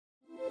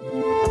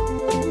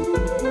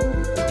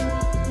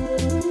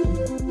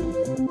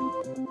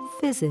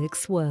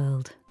Physics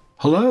World.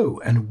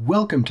 Hello, and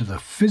welcome to the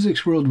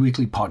Physics World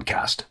Weekly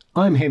podcast.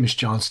 I'm Hamish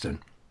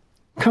Johnston.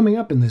 Coming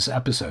up in this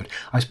episode,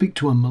 I speak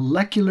to a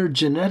molecular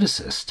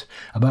geneticist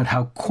about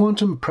how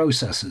quantum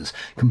processes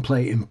can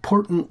play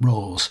important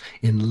roles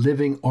in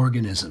living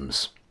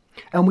organisms.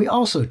 And we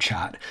also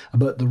chat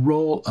about the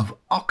role of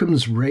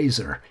Occam's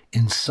razor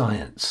in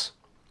science.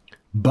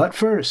 But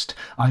first,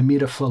 I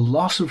meet a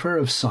philosopher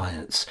of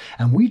science,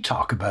 and we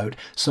talk about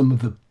some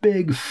of the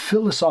big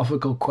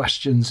philosophical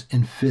questions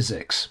in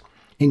physics,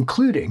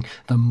 including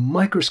the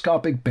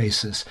microscopic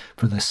basis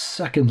for the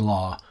second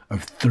law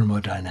of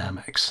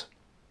thermodynamics.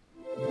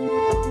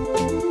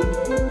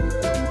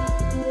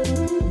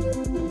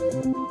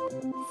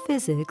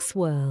 Physics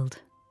World.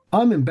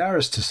 I'm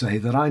embarrassed to say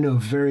that I know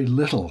very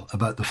little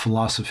about the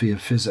philosophy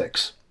of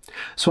physics.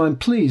 So I'm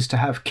pleased to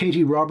have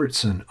Katie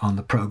Robertson on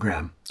the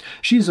program.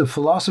 She's a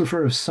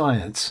philosopher of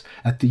science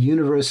at the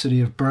University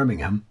of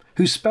Birmingham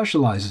who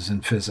specializes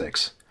in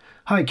physics.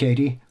 Hi,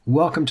 Katie.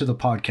 Welcome to the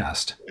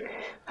podcast.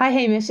 Hi,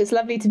 Hamish. It's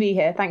lovely to be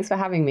here. Thanks for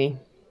having me.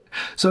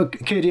 So,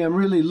 Katie, I'm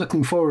really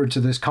looking forward to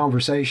this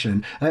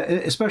conversation,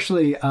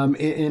 especially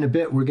in a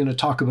bit. We're going to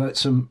talk about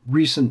some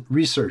recent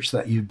research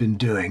that you've been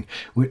doing,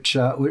 which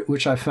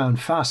I found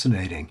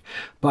fascinating.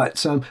 But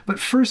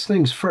first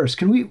things first,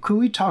 can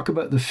we talk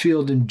about the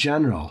field in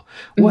general?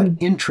 What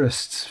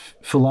interests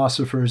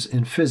philosophers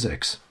in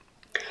physics?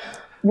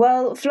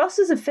 Well,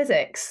 philosophers of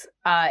physics,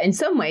 in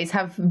some ways,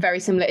 have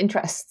very similar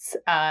interests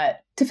to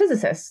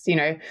physicists. You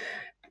know,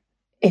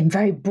 in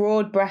very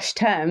broad brush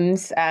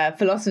terms,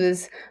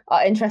 philosophers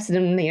are interested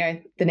in,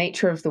 the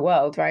nature of the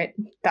world, right?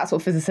 That's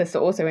what physicists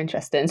are also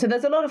interested in. So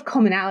there's a lot of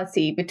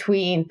commonality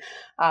between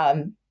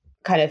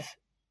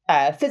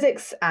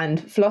physics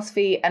and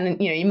philosophy. And,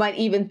 you might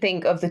even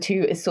think of the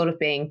two as sort of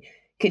being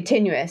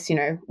continuous.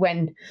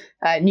 When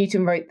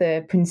Newton wrote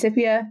the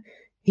Principia,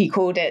 he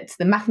called it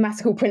the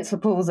mathematical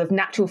principles of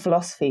natural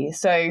philosophy.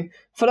 So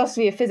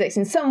philosophy of physics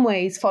in some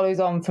ways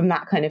follows on from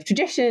that kind of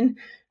tradition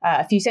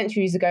a few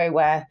centuries ago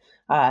where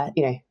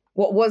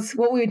what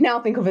we would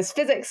now think of as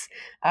physics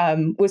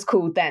was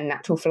called then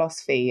natural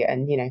philosophy.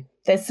 And,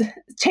 there's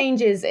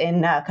changes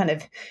in kind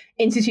of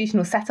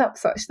institutional setup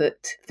such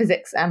that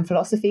physics and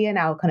philosophy are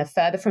now kind of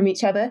further from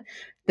each other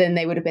than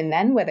they would have been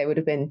then, where they would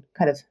have been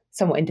kind of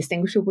somewhat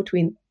indistinguishable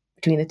between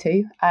the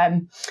two.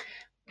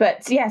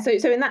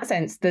 So in that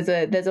sense, there's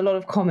a lot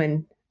of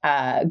common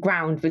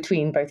ground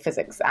between both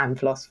physics and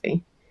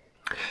philosophy.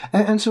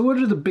 And so what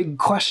are the big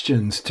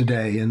questions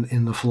today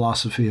in the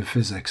philosophy of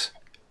physics?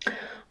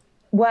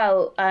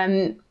 Well,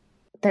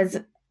 there's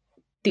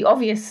the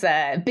obvious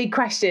big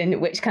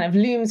question, which kind of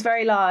looms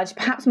very large,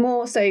 perhaps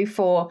more so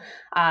for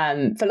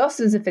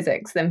philosophers of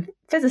physics than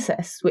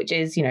physicists, which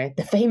is,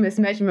 the famous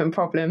measurement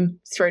problem,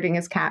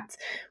 Schrödinger's cat.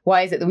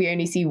 Why is it that we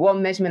only see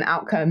one measurement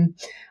outcome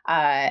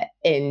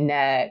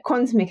in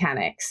quantum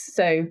mechanics?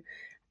 So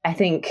I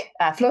think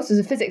philosophers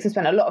of physics have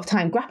spent a lot of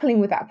time grappling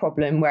with that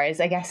problem, whereas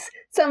I guess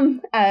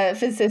some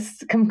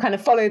physicists can kind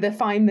of follow the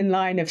Feynman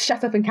line of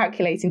shut up and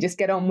calculate and just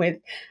get on with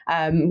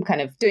kind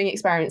of doing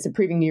experiments and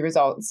proving new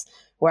results.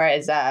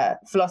 Whereas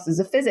philosophers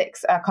of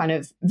physics are kind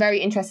of very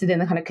interested in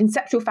the kind of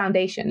conceptual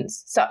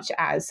foundations, such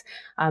as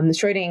the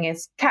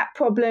Schrödinger's cat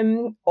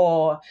problem,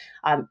 or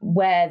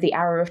where the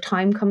arrow of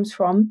time comes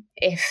from.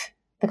 If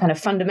the kind of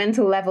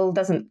fundamental level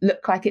doesn't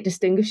look like it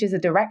distinguishes a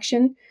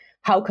direction,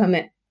 how come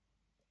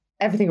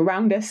everything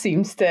around us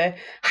seems to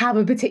have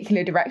a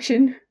particular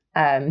direction?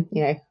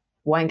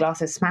 Wine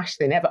glasses smash,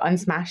 they never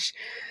unsmash.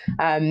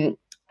 The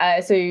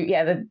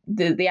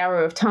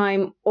arrow of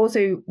time.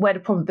 Also, where do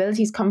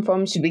probabilities come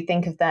from? Should we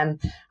think of them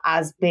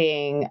as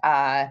being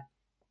a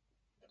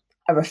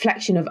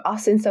reflection of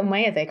us in some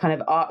way? Are they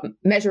kind of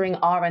measuring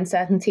our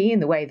uncertainty in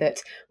the way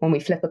that when we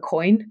flip a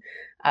coin,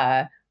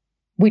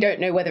 we don't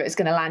know whether it's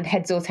going to land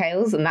heads or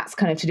tails, and that's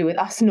kind of to do with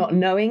us not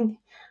knowing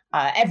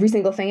every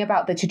single thing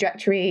about the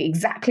trajectory,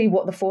 exactly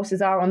what the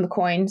forces are on the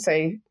coin.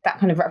 So that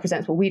kind of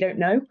represents what we don't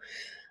know.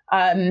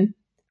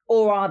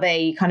 Or are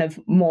they kind of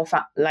more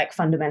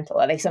fundamental?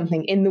 Are they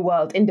something in the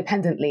world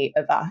independently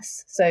of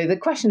us? So the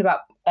question about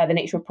the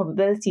nature of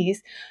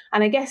probabilities,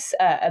 and I guess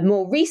a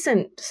more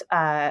recent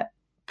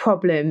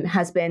problem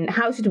has been,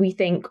 how should we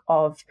think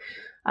of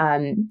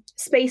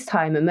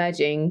space-time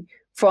emerging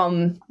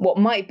from what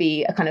might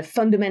be a kind of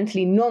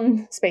fundamentally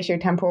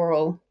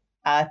non-spatiotemporal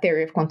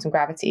theory of quantum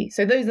gravity?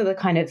 So those are the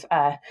kind of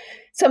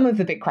some of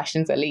the big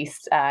questions, at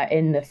least,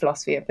 in the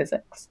philosophy of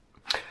physics.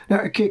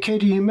 Now,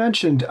 Katie, you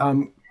mentioned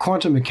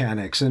quantum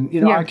mechanics. And,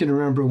 I can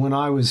remember when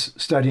I was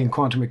studying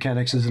quantum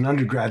mechanics as an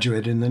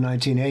undergraduate in the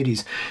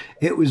 1980s,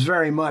 it was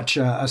very much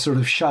a sort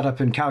of shut up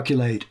and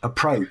calculate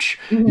approach.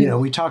 Mm-hmm.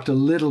 We talked a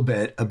little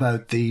bit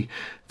about the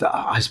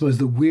I suppose,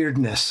 the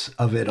weirdness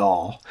of it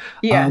all.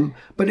 Yeah.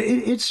 But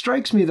it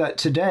strikes me that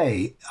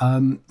today,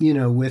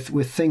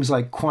 with things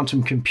like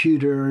quantum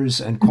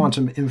computers and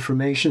quantum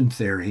information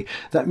theory,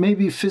 that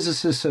maybe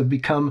physicists have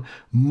become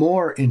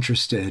more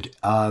interested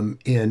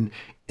in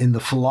the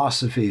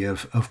philosophy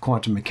of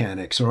quantum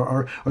mechanics,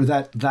 or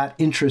that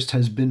interest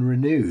has been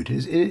renewed.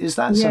 Is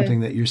that something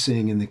that you're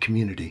seeing in the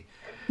community?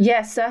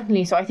 Yes,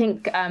 certainly. So I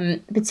think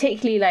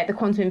particularly like the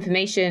quantum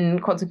information,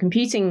 quantum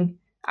computing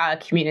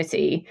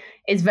community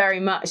is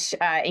very much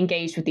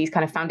engaged with these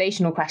kind of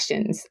foundational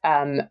questions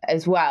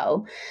as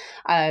well.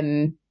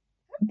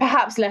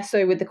 Perhaps less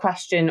so with the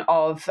question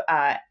of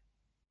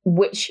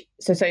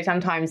so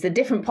sometimes the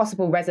different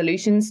possible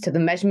resolutions to the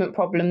measurement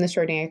problem, the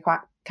Schrödinger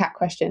cat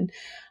question.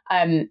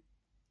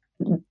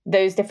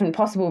 Those different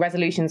possible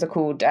resolutions are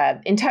called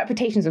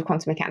interpretations of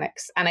quantum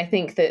mechanics. And I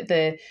think that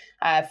the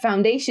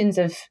foundations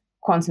of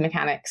quantum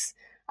mechanics,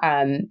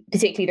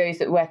 particularly those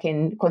that work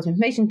in quantum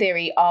information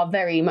theory, are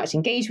very much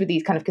engaged with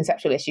these kind of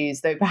conceptual issues,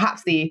 though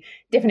perhaps the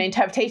different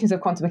interpretations of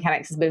quantum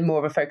mechanics has been more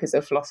of a focus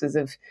of philosophers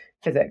of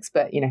physics.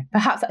 But,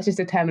 perhaps that's just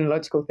a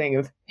terminological thing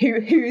of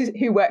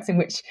who works in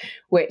which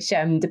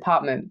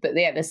department. But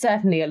yeah, there's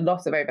certainly a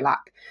lot of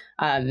overlap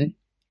in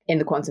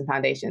the quantum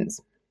foundations.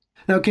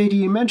 Now, Katie,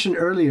 you mentioned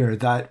earlier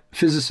that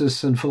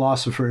physicists and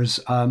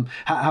philosophers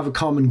have a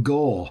common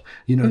goal.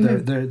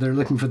 They're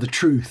looking for the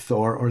truth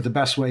or the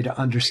best way to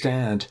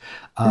understand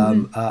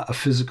a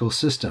physical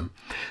system.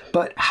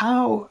 But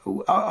how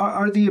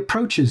are the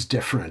approaches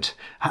different?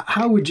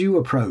 How would you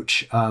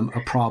approach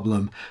a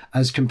problem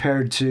as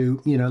compared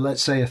to,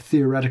 let's say, a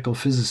theoretical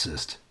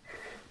physicist?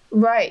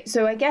 Right.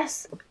 So I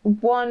guess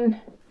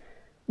one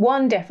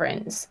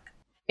difference,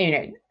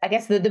 I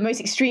guess the most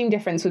extreme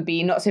difference would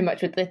be not so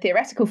much with the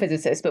theoretical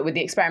physicist, but with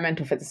the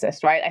experimental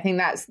physicist, right? I think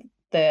that's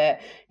the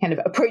kind of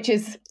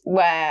approaches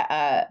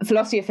where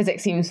philosophy of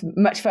physics seems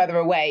much further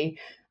away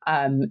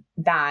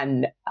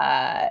than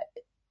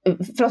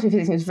philosophy of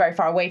physics seems very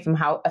far away from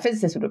how a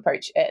physicist would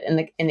approach it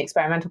in the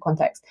experimental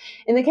context.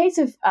 In the case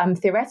of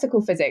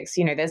theoretical physics,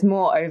 there's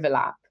more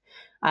overlap.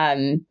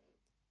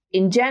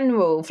 In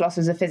general,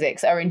 philosophers of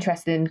physics are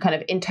interested in kind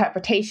of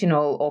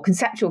interpretational or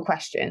conceptual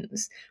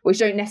questions, which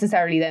don't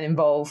necessarily then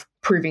involve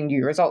proving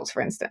new results,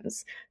 for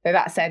instance. Though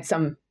that said,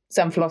 some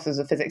philosophers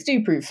of physics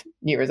do prove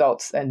new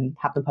results and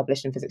have them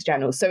published in physics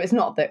journals. So it's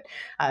not that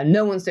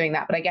no one's doing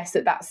that, but I guess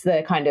that's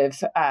the kind of,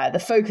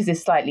 the focus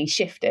is slightly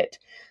shifted.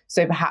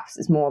 So perhaps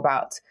it's more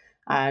about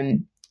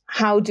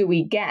how do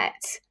we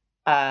get,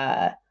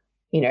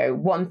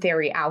 one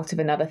theory out of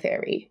another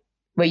theory.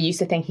 We're used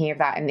to thinking of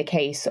that in the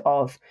case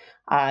of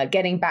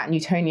getting back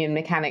Newtonian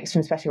mechanics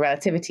from special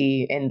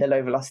relativity in the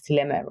low velocity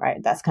limit,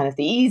 right? That's kind of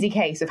the easy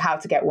case of how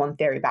to get one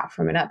theory back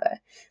from another.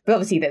 But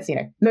obviously there's,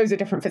 loads of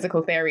different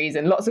physical theories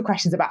and lots of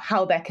questions about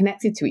how they're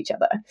connected to each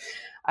other.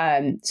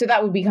 So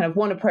that would be kind of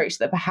one approach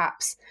that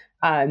perhaps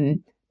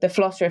the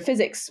philosopher of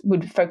physics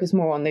would focus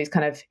more on those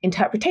kind of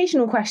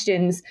interpretational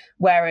questions,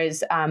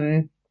 whereas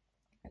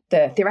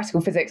the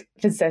theoretical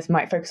physicist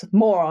might focus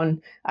more on,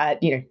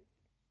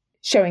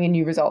 showing a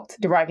new result,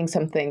 deriving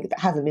something that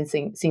hasn't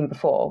been seen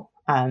before.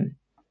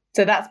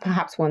 So that's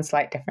perhaps one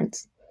slight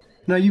difference.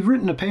 Now, you've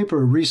written a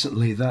paper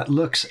recently that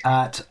looks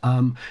at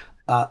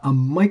a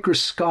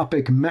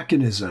microscopic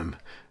mechanism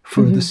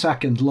for the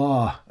second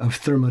law of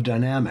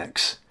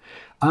thermodynamics.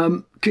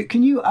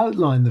 Can you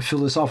outline the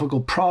philosophical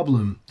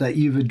problem that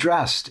you've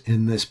addressed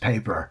in this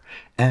paper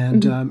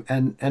and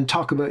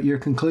talk about your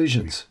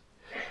conclusions?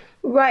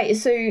 Right.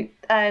 So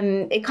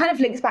it kind of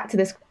links back to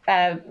this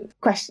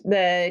question,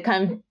 the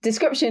kind of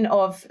description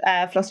of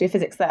philosophy of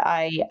physics that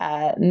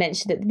I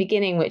mentioned at the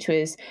beginning, which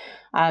was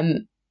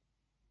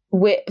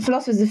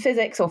philosophers of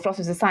physics or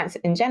philosophers of science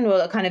in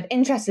general are kind of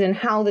interested in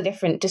how the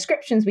different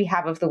descriptions we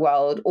have of the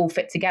world all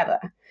fit together.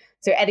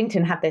 So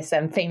Eddington had this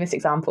famous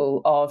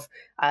example of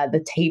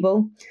the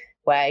table,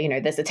 where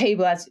there's a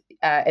table as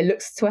it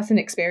looks to us in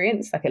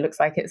experience, like it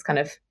looks like it's kind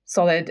of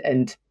solid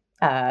and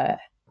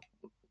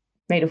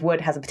made of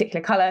wood, has a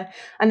particular color,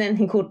 and then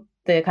he called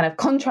the kind of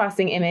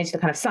contrasting image, the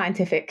kind of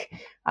scientific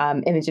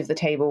image of the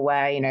table,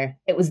 where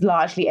it was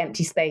largely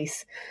empty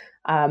space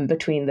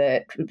between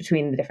the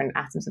different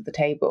atoms of the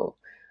table.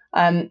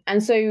 And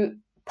so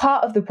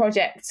part of the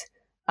project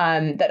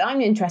that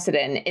I'm interested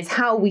in is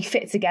how we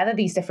fit together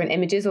these different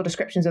images or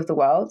descriptions of the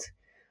world.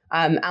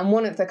 And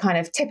one of the kind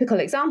of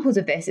typical examples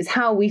of this is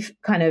how we've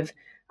kind of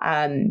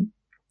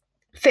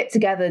fit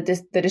together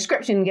the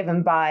description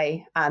given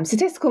by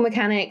statistical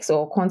mechanics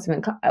or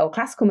quantum or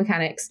classical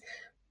mechanics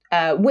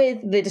with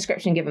the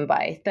description given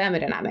by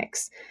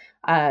thermodynamics,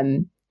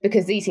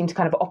 because these seem to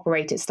kind of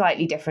operate at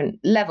slightly different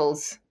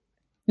levels,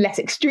 less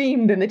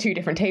extreme than the two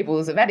different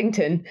tables of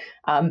Eddington,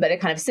 but a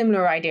kind of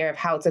similar idea of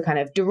how to kind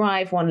of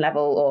derive one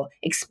level or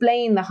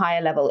explain the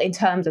higher level in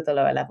terms of the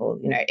lower level.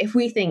 If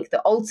we think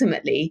that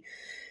ultimately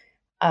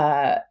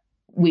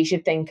we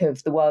should think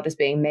of the world as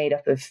being made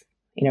up of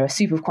a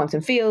soup of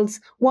quantum fields,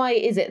 why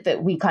is it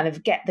that we kind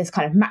of get this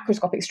kind of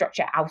macroscopic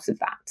structure out of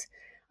that?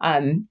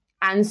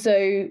 And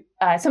so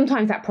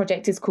sometimes that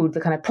project is called the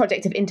kind of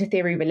project of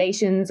intertheory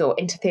relations or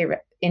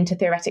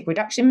intertheoretic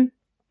reduction.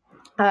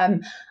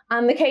 And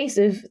the case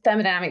of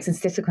thermodynamics and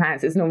statistical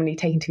mechanics is normally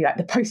taken to be like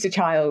the poster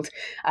child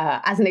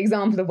as an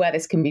example of where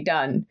this can be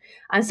done.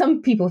 And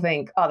some people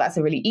think, oh, that's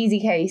a really easy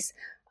case.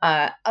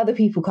 Other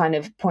people kind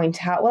of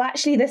point out, well,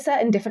 actually, there's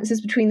certain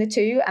differences between the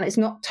two, and it's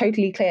not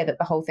totally clear that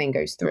the whole thing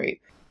goes through.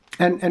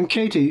 And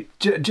Katie,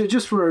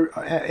 just for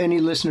any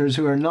listeners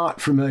who are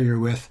not familiar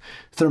with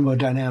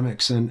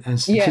thermodynamics and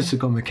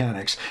statistical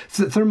mechanics,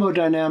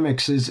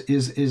 thermodynamics is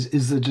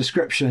the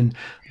description,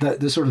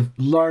 the sort of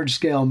large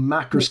scale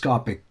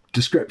macroscopic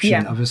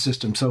description of a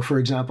system. So, for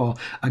example,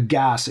 a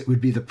gas, it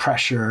would be the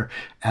pressure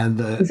and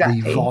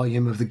the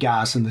volume of the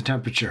gas and the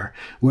temperature,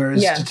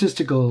 whereas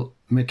statistical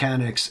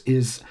mechanics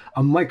is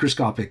a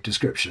microscopic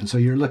description. So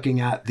you're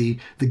looking at the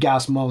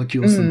gas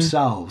molecules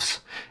themselves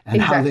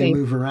and how they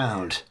move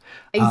around.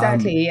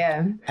 Exactly,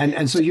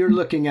 And so you're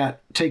looking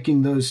at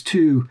taking those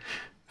two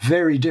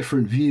very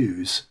different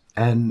views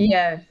and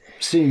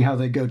seeing how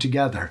they go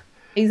together.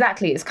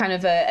 Exactly. It's kind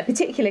of a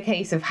particular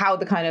case of how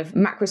the kind of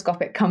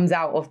macroscopic comes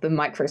out of the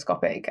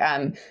microscopic.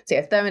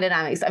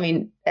 Thermodynamics, I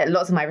mean,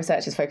 lots of my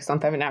research is focused on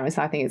thermodynamics.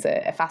 And I think it's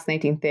a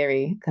fascinating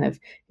theory kind of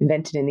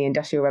invented in the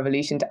Industrial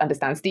Revolution to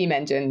understand steam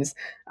engines.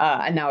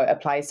 And now it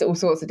applies to all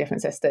sorts of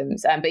different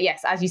systems. But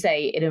yes, as you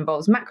say, it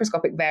involves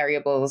macroscopic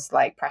variables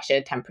like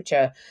pressure,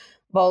 temperature,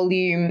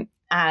 volume,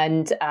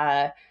 and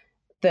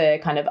the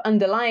kind of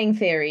underlying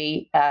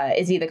theory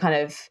is either kind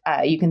of,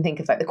 you can think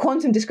of like the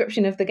quantum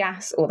description of the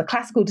gas or the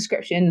classical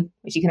description,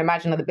 which you can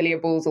imagine are the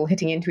billiard balls all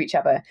hitting into each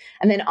other,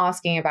 and then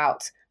asking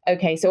about,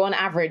 okay, so on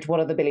average, what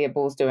are the billiard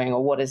balls doing,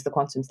 or what is the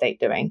quantum state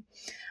doing?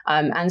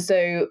 And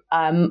so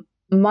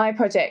my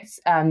project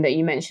that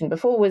you mentioned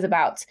before was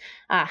about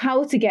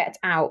how to get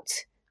out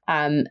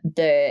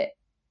the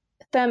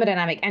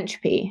thermodynamic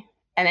entropy,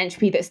 an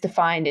entropy that's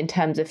defined in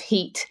terms of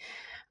heat,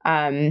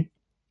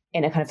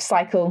 in a kind of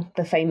cycle,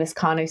 the famous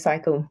Carnot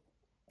cycle,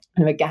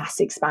 kind of a gas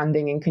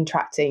expanding and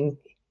contracting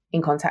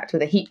in contact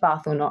with a heat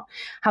bath or not,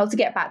 how to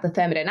get back the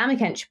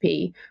thermodynamic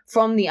entropy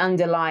from the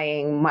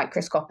underlying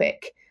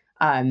microscopic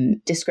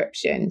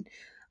description.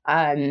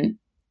 And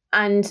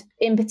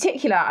in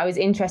particular, I was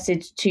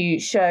interested to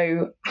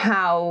show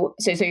how,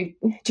 so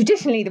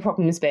traditionally the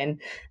problem has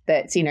been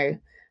that,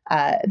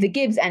 the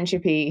Gibbs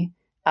entropy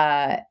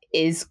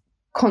is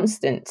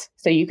constant.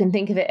 So you can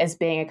think of it as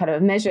being a kind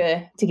of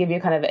measure, to give you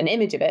kind of an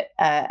image of it,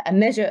 a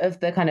measure of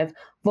the kind of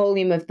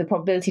volume of the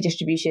probability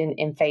distribution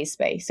in phase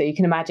space. So you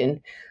can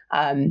imagine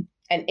an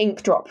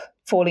ink drop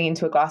falling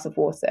into a glass of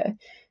water.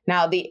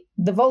 Now, the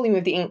volume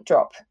of the ink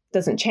drop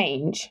doesn't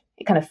change.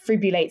 It kind of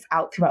fibrillate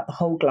out throughout the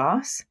whole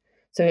glass.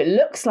 So it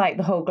looks like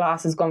the whole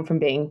glass has gone from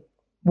being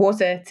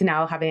water to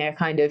now having a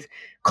kind of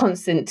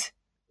constant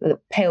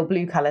pale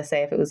blue color,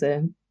 say if it was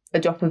a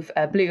drop of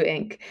blue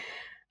ink.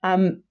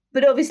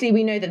 But obviously,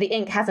 we know that the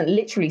ink hasn't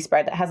literally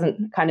spread. It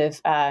hasn't kind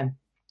of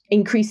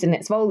increased in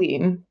its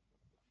volume.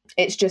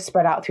 It's just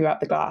spread out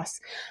throughout the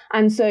glass.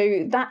 And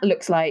so that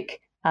looks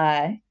like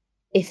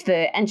if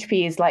the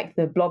entropy is like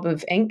the blob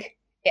of ink,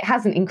 it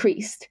hasn't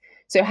increased.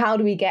 So how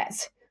do we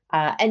get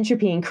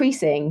entropy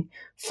increasing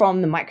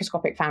from the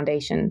microscopic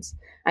foundations?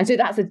 And so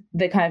that's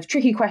the kind of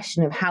tricky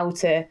question of how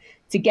to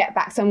get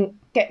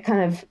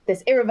kind of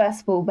this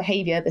irreversible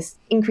behavior, this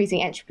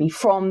increasing entropy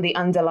from the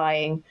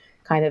underlying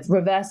kind of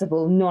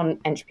reversible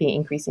non-entropy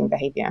increasing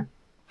behavior.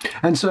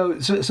 And so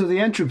the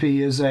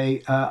entropy is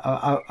I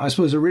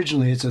suppose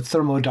originally it's a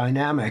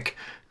thermodynamic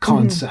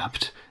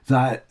concept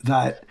that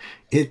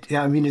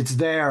it's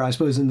there, I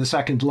suppose, in the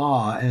second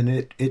law, and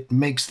it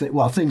makes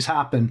things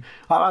happen.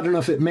 I don't know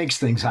if it makes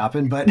things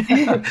happen, but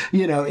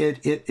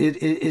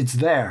it's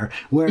there.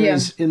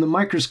 Whereas in the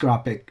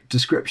microscopic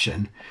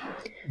description,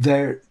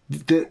 is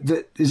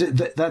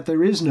it that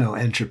there is no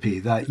entropy,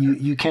 that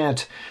you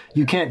can't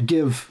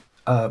give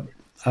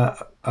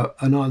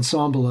an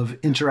ensemble of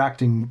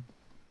interacting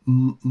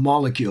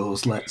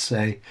molecules, let's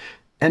say,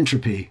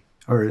 entropy,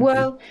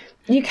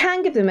 you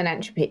can give them an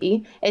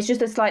entropy. It's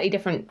just a slightly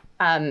different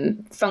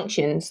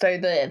function. So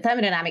the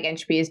thermodynamic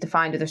entropy is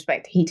defined with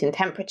respect to heat and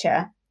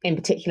temperature, in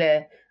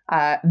particular,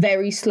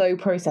 very slow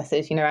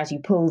processes, as you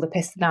pull the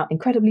piston out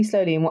incredibly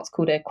slowly in what's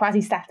called a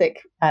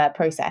quasi-static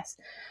process.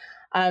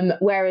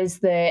 Whereas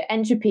the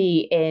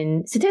entropy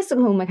in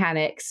statistical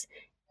mechanics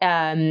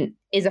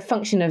is a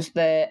function of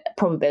the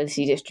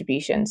probability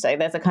distribution. So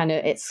there's a kind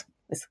of, it's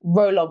this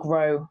rho log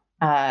rho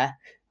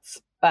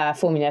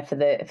formula for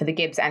the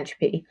Gibbs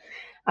entropy.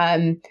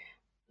 And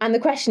the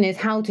question is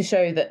how to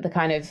show that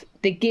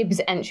the Gibbs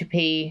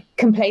entropy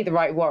can play the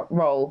right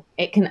role.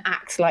 It can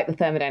act like the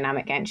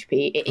thermodynamic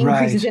entropy. It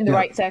increases in the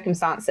right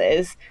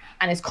circumstances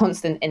and is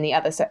constant in the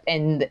other,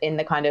 in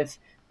the kind of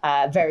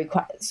very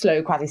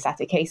slow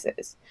quasi-static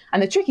cases.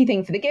 And the tricky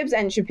thing for the Gibbs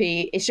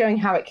entropy is showing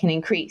how it can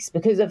increase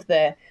because of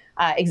the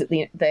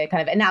kind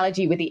of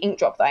analogy with the ink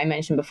drop that I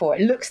mentioned before.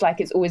 It looks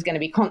like it's always going to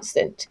be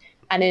constant.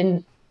 And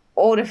in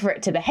order for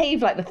it to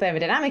behave like the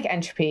thermodynamic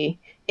entropy,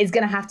 it's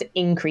going to have to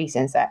increase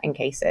in certain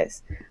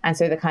cases. And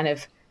so the kind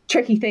of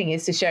tricky thing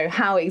is to show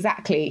how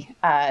exactly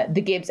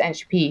the Gibbs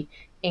entropy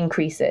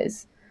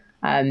increases.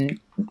 And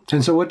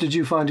so what did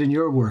you find in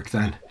your work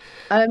then?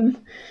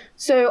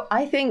 So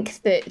I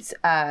think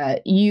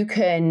that you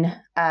can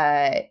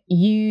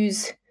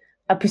use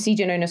a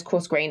procedure known as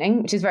coarse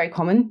graining, which is very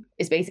common.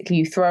 It's basically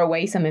you throw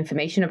away some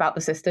information about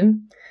the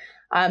system.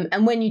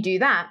 And when you do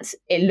that,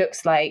 it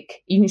looks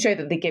like you can show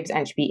that the Gibbs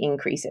entropy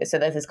increases. So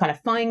there's this kind of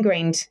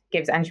fine-grained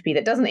Gibbs entropy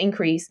that doesn't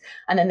increase,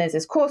 and then there's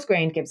this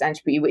coarse-grained Gibbs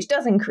entropy which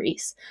does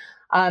increase.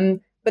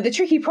 But the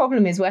tricky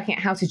problem is working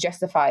out how to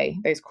justify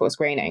those coarse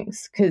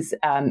grainings, because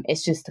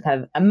it's just a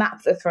kind of a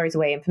map that throws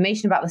away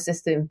information about the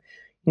system.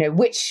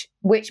 Which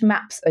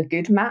maps are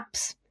good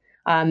maps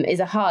is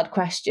a hard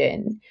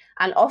question.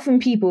 And often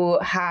people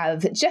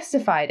have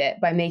justified it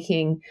by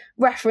making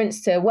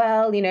reference to,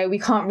 we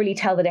can't really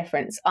tell the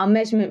difference. Our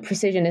measurement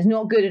precision is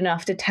not good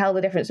enough to tell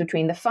the difference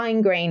between the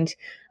fine-grained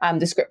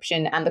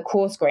description and the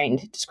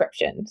coarse-grained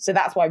description. So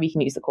that's why we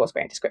can use the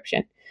coarse-grained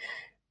description.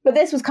 But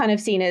this was kind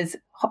of seen as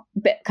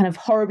kind of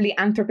horribly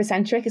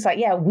anthropocentric. It's like,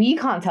 we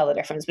can't tell the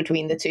difference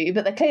between the two,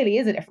 but there clearly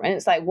is a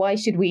difference. Like, why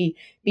should we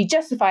be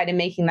justified in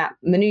making that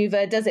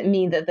maneuver? Does it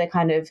mean that the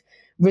kind of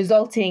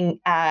resulting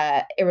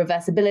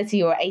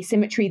irreversibility or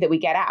asymmetry that we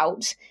get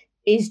out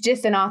is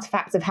just an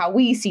artifact of how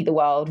we see the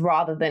world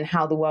rather than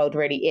how the world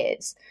really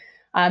is?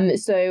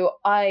 So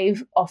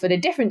I've offered a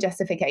different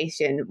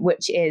justification,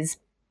 which is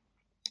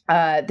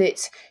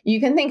that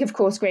you can think of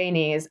coarse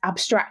graining as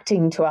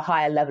abstracting to a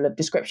higher level of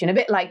description, a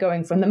bit like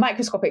going from the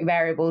microscopic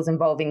variables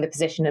involving the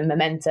position and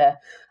momenta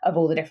of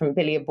all the different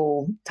billiard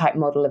ball type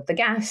model of the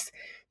gas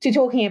to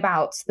talking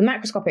about the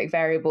macroscopic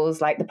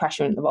variables like the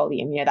pressure and the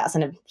volume. That's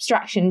an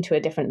abstraction to a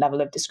different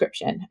level of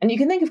description. And you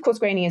can think of coarse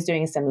graining as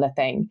doing a similar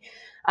thing.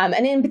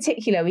 And in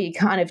particular, we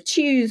kind of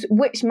choose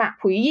which map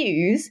we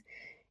use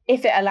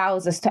if it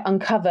allows us to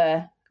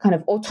uncover kind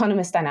of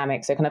autonomous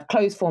dynamics, so kind of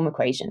closed form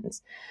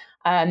equations.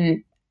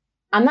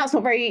 And that's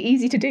not very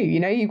easy to do.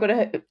 You've got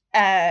to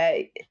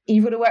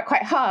work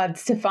quite hard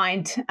to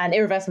find an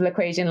irreversible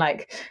equation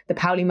like the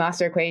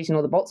Pauli-Master equation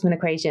or the Boltzmann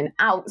equation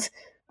out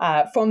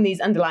from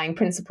these underlying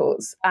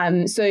principles.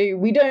 So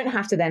we don't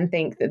have to then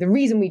think that the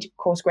reason we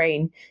coarse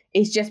grain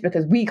is just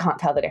because we can't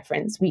tell the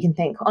difference. We can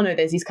think,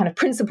 there's these kind of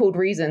principled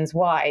reasons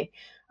why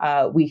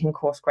we can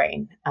coarse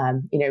grain.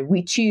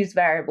 We choose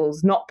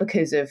variables not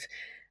because of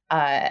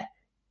they're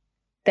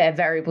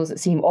variables that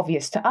seem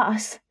obvious to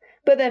us,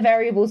 but they're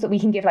variables that we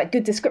can give like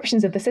good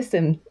descriptions of the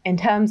system in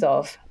terms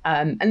of,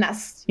 and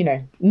that's,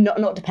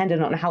 not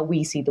dependent on how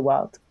we see the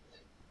world.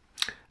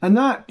 And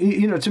that,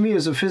 to me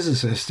as a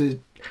physicist,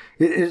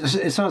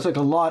 it sounds like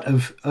a lot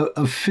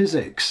of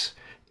physics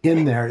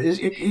in there.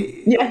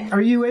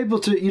 Are you able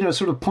to,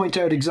 sort of point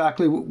out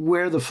exactly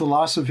where the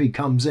philosophy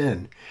comes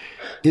in?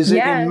 Is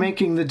it in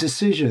making the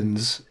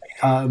decisions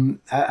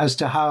as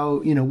to how,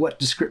 what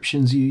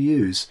descriptions you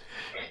use?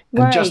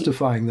 And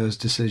justifying those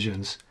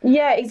decisions.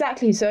 Yeah,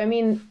 exactly. So, I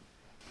mean,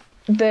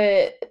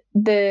 the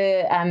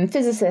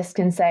physicist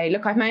can say,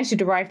 look, I've managed to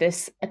derive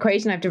this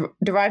equation. I've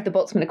derived the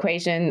Boltzmann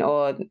equation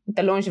or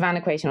the Langevin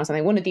equation or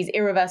something, one of these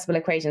irreversible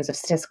equations of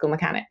statistical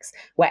mechanics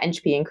where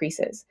entropy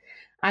increases.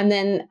 And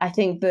then I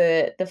think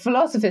the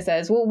philosopher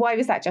says, well, why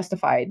was that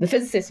justified? The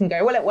physicist can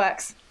go, well, it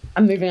works.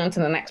 I'm moving on to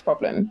the next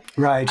problem.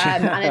 Right.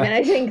 And then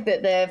I think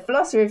that the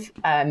philosopher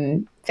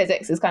of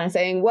physics is kind of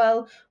saying,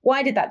 well,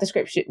 why did that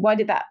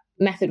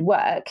method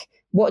work?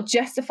 What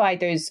justified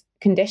those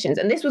conditions?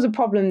 And this was a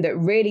problem that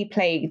really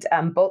plagued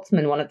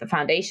Boltzmann, one of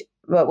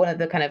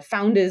the kind of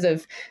founders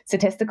of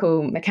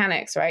statistical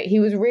mechanics, right? He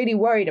was really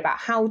worried about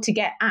how to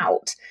get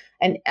out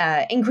an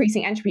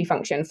increasing entropy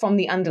function from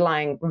the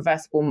underlying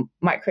reversible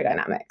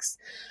microdynamics.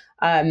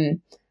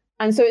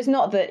 And so it's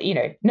not that,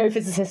 no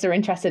physicists are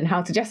interested in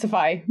how to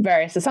justify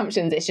various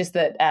assumptions. It's just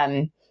that,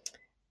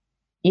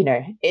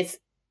 it's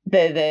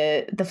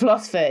the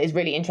philosopher is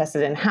really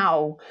interested in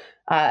how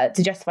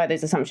to justify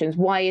those assumptions.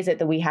 Why is it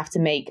that we have to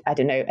make,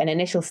 an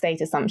initial state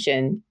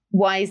assumption?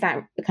 Why is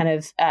that kind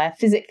of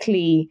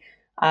physically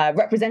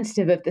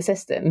representative of the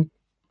system?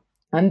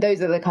 And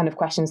those are the kind of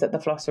questions that the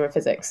philosopher of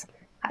physics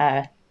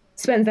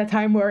spends their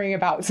time worrying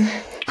about.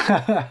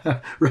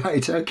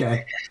 Right.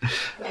 Okay.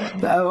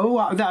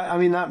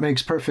 That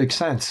makes perfect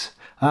sense.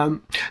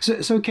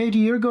 So Katie,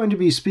 you're going to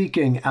be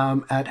speaking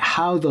at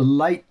How the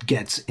Light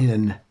Gets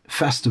In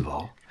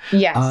Festival.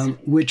 Yes.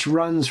 Which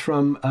runs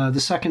from the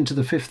 2nd to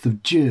the 5th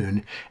of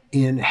June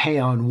in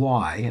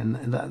Hay-on-Wye,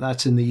 and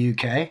that's in the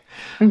UK.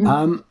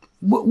 Mm-hmm.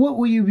 What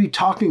will you be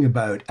talking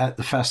about at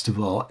the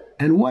festival,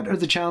 and what are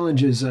the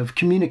challenges of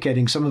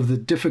communicating some of the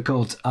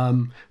difficult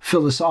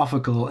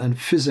philosophical and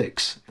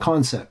physics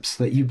concepts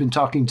that you've been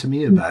talking to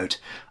me about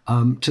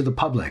to the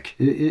public?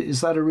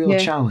 Is that a real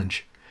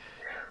challenge?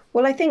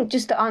 Well, I think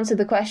just to answer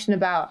the question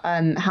about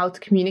how to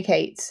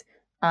communicate,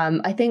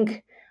 I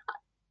think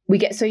we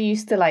get so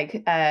used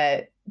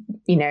to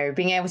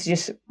being able to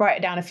just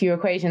write down a few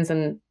equations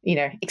and,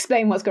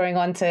 explain what's going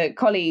on to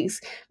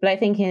colleagues. But I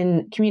think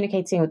in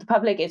communicating with the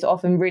public, it's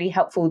often really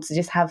helpful to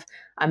just have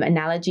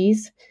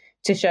analogies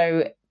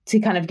to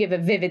kind of give a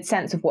vivid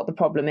sense of what the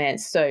problem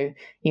is. So,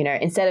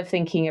 instead of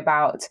thinking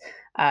about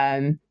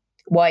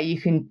why you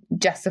can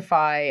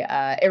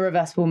justify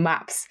irreversible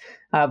maps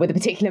with a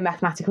particular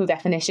mathematical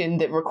definition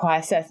that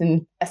requires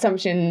certain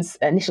assumptions,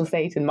 initial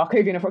state and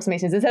Markovian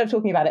approximations, instead of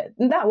talking about it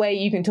that way,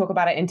 you can talk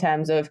about it in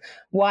terms of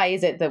why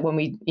is it that when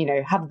we,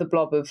 have the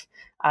blob of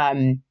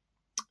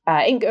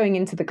ink going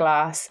into the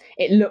glass,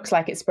 it looks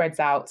like it spreads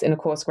out in a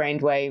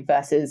coarse-grained way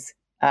versus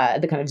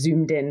the kind of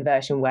zoomed-in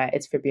version where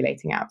it's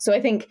fibrillate out. So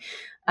I think,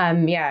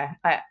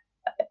 I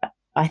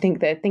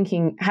think that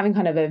having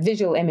kind of a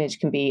visual image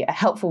can be a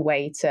helpful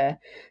way to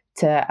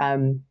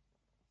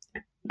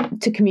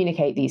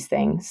communicate these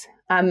things.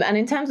 And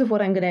in terms of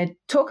what I'm going to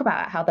talk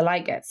about, how the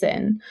light gets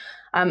in,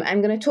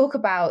 I'm going to talk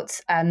about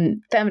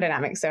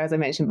thermodynamics. So as I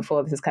mentioned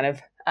before, this has kind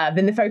of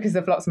been the focus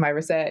of lots of my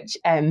research.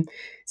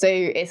 So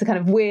it's a kind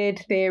of weird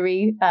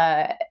theory.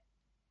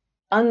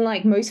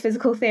 Unlike most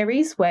physical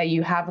theories, where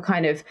you have a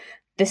kind of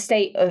the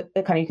state,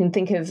 you can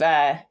think of,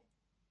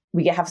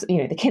 we have,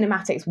 the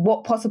kinematics,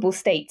 what possible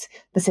state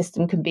the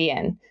system can be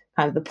in,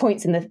 kind of the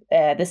points in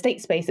the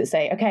state space that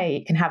say, okay,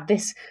 it can have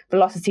this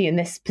velocity in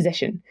this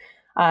position.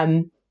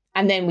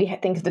 And then we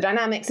think of the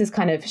dynamics as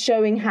kind of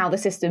showing how the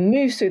system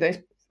moves through those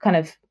kind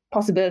of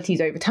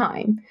possibilities over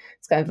time.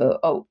 It's kind of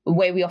a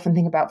way we often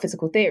think about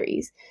physical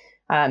theories.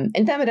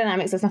 In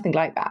thermodynamics, there's nothing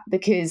like that,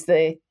 because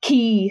the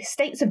key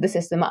states of the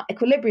system are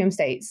equilibrium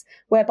states,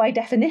 where by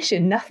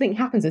definition, nothing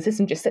happens, the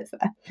system just sits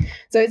there.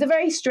 So it's a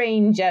very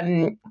strange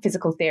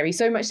physical theory,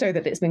 so much so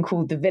that it's been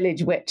called the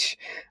village witch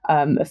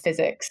of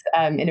physics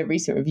in a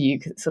recent review,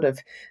 because it's sort of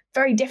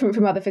very different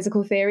from other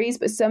physical theories,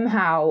 but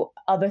somehow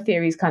other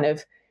theories kind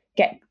of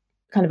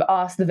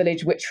ask the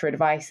village witch for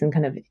advice, and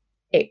kind of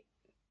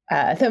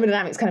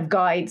thermodynamics kind of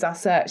guides our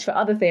search for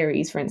other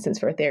theories, for instance,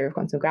 for a theory of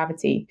quantum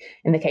gravity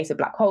in the case of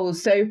black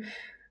holes. So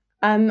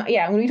I'm going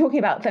to be talking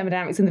about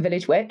thermodynamics and the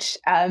village witch.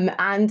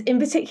 And in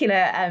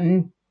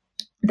particular,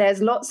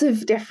 there's lots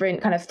of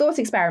different kind of thought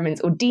experiments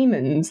or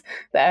demons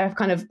that have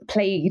kind of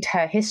plagued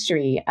her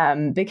history,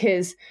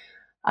 because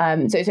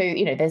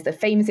there's the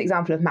famous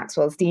example of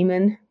Maxwell's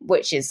demon,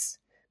 which is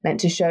meant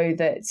to show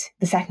that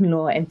the second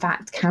law, in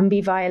fact, can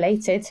be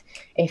violated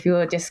if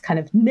you're just kind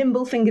of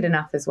nimble-fingered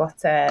enough, is what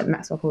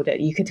Maxwell called it.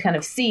 You could kind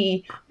of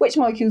see which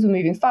molecules were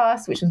moving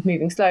fast, which was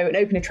moving slow, and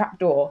open a trap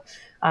door,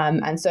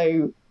 and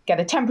so get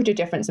a temperature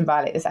difference and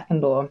violate the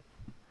second law.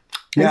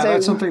 Yeah,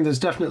 that's something that's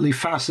definitely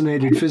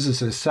fascinated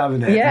physicists,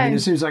 haven't it? Yeah. I mean,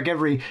 it seems like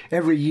every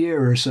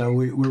year or so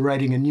we're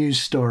writing a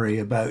news story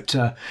about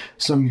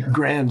some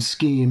grand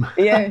scheme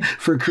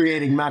for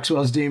creating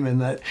Maxwell's demon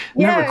that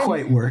never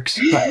quite works.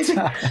 But,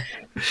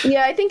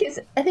 yeah, I think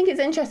it's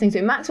interesting.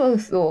 So Maxwell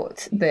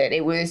thought that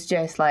it was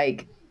just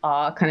like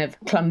our kind of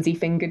clumsy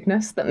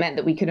fingeredness that meant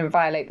that we couldn't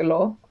violate the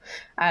law.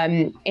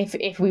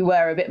 If we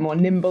were a bit more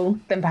nimble,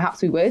 then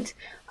perhaps we would.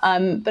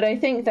 But I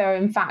think there are,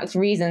 in fact,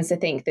 reasons to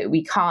think that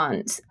we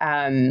can't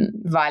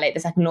violate the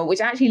second law,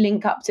 which actually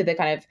link up to the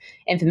kind of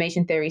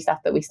information theory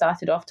stuff that we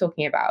started off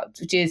talking about,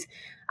 which is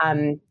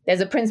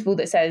there's a principle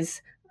that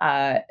says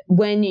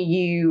when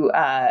you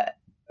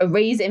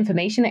erase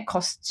information, it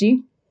costs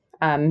you.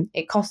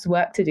 It costs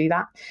work to do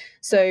that.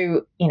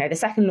 So, the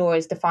second law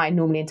is defined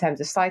normally in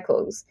terms of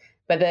cycles,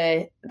 but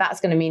that's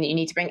going to mean that you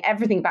need to bring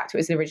everything back to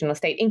its original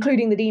state,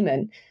 including the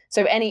demon.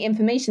 So any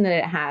information that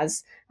it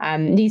has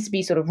needs to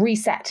be sort of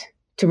reset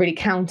to really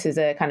count as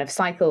a kind of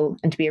cycle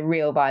and to be a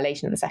real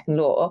violation of the second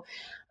law.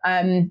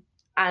 And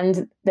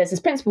there's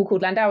this principle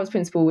called Landauer's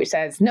principle, which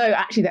says, no,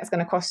 actually, that's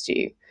going to cost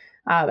you.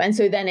 And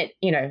so then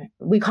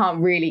we can't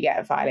really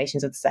get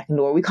violations of the second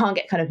law. We can't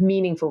get kind of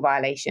meaningful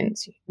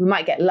violations. We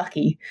might get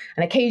lucky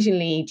and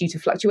occasionally, due to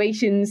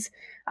fluctuations,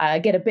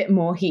 get a bit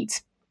more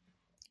heat.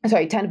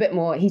 Turn a bit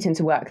more heat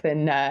into work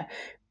than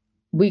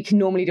we can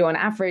normally do on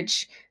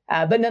average.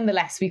 But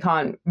nonetheless, we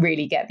can't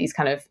really get these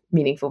kind of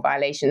meaningful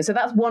violations. So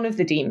that's one of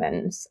the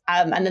demons.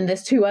 And then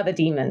there's two other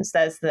demons.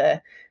 There's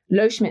the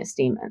Loschmidt's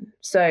demon.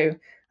 So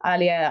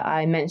earlier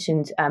I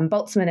mentioned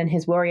Boltzmann and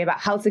his worry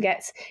about how to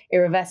get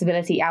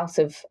irreversibility out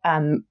of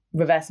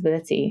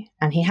reversibility.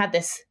 And he had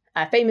this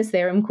famous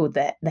theorem called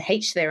the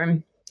H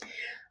theorem,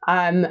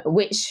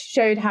 which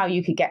showed how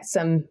you could get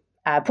some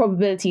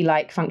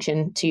probability-like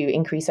function to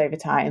increase over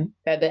time,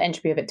 the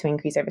entropy of it to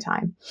increase over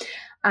time.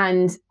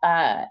 And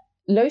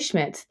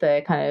Loschmidt,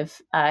 the kind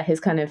of his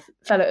kind of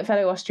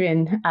fellow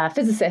Austrian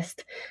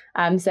physicist,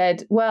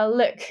 said, well,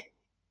 look,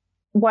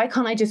 why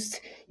can't I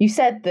you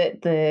said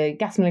that the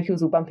gas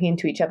molecules all bumping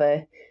into each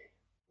other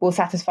will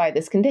satisfy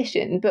this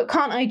condition, but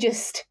can't I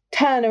just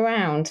turn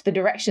around the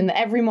direction that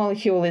every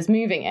molecule is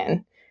moving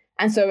in?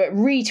 And so it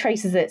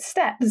retraces its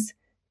steps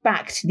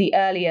back to the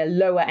earlier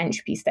lower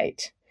entropy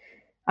state.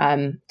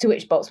 To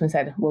which Boltzmann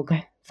said, well,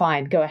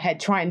 fine, go ahead,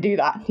 try and do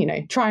that,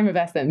 try and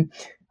reverse them.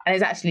 And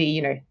it's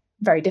actually,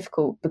 very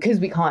difficult because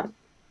we can't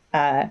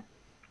turn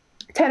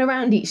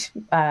around each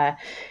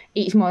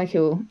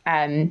molecule.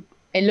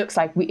 It looks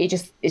like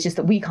it's just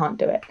that we can't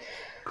do it.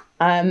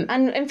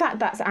 And in fact,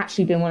 that's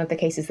actually been one of the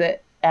cases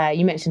that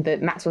you mentioned,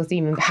 that Maxwell's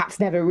demon perhaps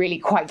never really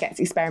quite gets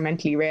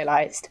experimentally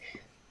realized.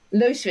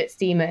 Loschmidt's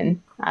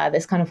demon,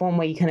 this kind of one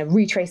where you kind of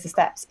retrace the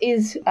steps,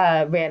 is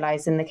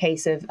realized in the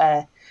case of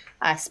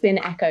spin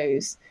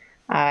echoes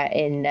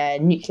in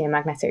nuclear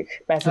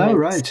magnetic resonance. Oh,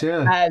 right,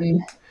 yeah.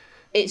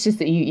 It's just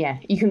that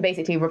you can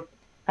basically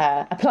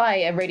apply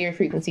a radio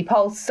frequency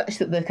pulse such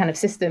that the kind of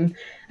system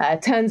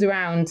turns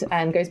around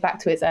and goes back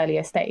to its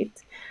earlier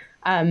state.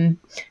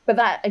 But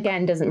that,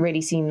 again, doesn't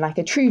really seem like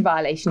a true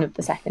violation of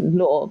the second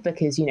law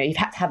because, you've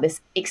had to have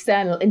this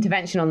external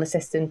intervention on the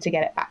system to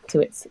get it back to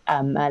its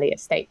earlier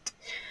state.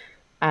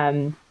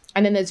 And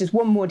then there's just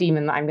one more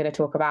demon that I'm going to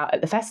talk about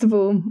at the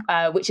festival,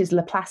 which is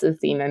Laplace's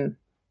demon.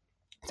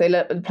 So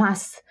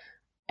Laplace,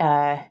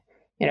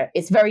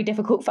 it's very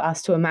difficult for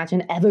us to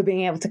imagine ever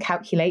being able to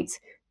calculate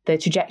the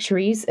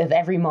trajectories of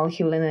every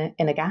molecule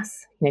in a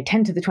gas.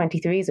 10 to the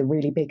 23 is a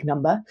really big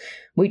number.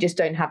 We just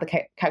don't have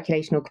the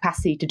calculational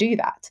capacity to do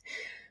that.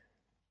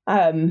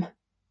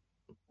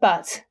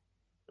 But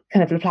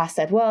kind of Laplace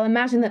said, well,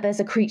 imagine that there's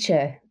a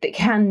creature that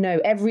can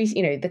know every,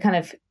 the kind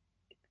of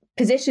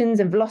positions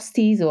and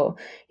velocities or,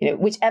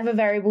 whichever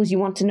variables you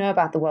want to know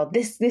about the world.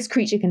 This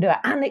creature can do it,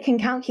 and it can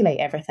calculate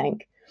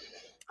everything.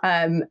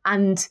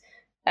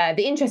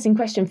 The interesting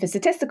question for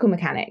statistical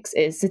mechanics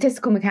is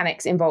statistical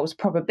mechanics involves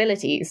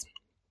probabilities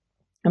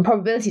and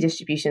probability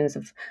distributions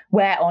of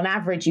where, on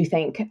average, you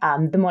think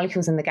the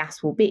molecules in the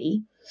gas will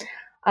be.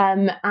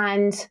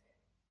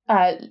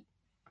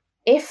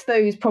 If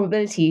those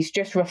probabilities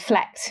just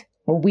reflect,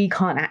 well, we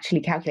can't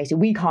actually calculate it,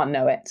 we can't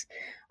know it,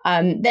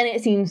 then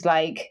it seems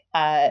like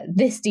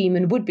this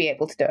demon would be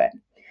able to do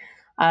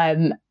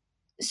it.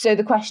 So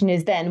the question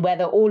is then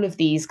whether all of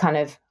these kind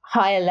of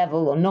higher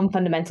level or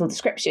non-fundamental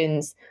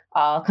descriptions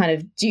are kind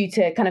of due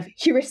to kind of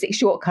heuristic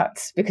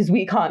shortcuts because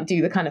we can't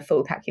do the kind of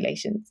full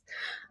calculations.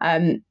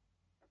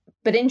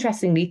 But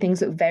interestingly,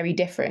 things look very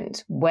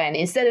different when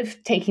instead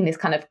of taking this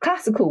kind of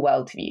classical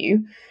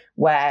worldview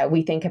where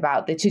we think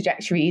about the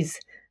trajectories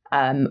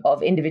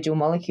of individual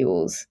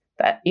molecules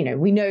that,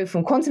 we know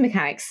from quantum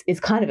mechanics is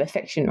kind of a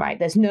fiction, right?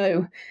 There's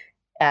no,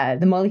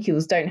 the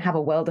molecules don't have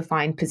a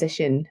well-defined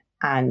position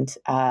and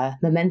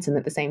momentum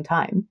at the same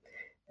time.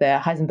 The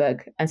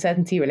Heisenberg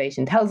uncertainty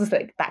relation tells us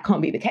that that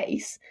can't be the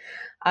case.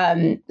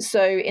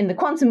 So in the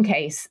quantum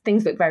case,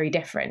 things look very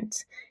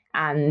different.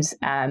 And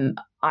I'm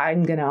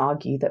going to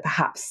argue that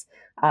perhaps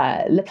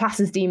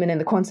Laplace's demon in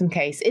the quantum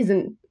case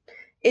isn't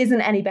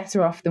any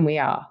better off than we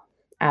are.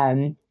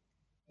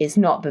 It's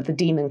not that the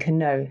demon can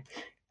know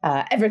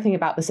everything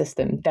about the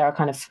system. There are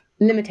kind of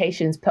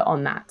limitations put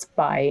on that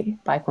by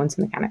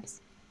quantum mechanics.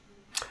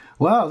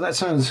 Wow, that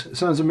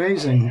sounds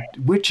amazing.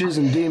 Witches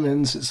and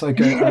demons, it's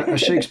like a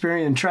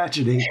Shakespearean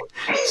tragedy.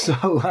 So,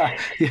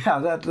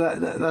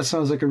 that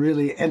sounds like a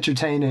really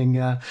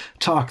entertaining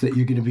talk that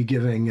you're going to be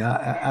giving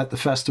at the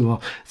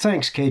festival.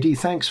 Thanks, Katie.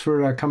 Thanks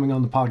for coming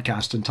on the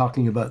podcast and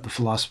talking about the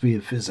philosophy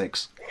of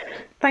physics.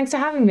 Thanks for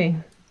having me.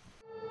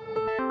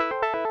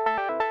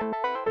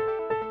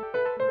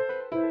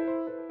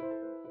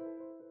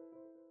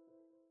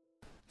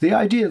 The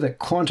idea that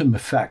quantum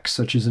effects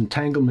such as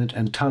entanglement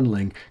and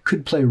tunneling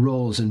could play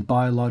roles in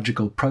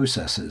biological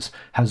processes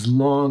has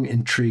long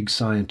intrigued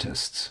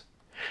scientists.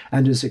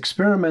 And as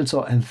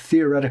experimental and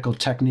theoretical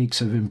techniques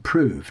have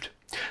improved,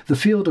 the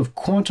field of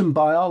quantum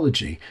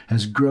biology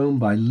has grown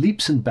by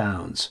leaps and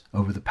bounds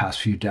over the past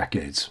few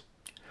decades.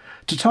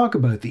 To talk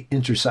about the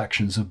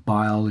intersections of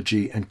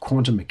biology and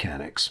quantum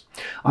mechanics,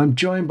 I'm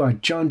joined by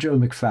Jonjo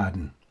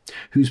McFadden,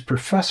 who's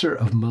Professor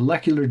of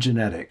Molecular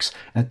Genetics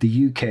at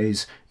the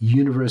UK's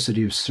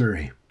University of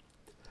Surrey.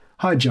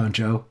 Hi,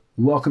 Jonjo.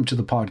 Welcome to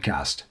the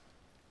podcast.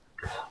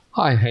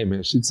 Hi,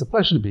 Hamish. It's a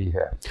pleasure to be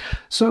here.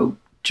 So,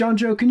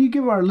 Jonjo, can you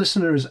give our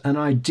listeners an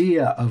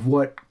idea of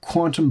what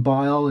quantum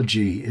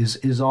biology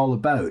is all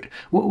about?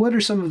 What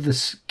are some of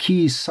the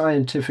key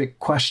scientific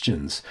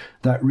questions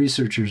that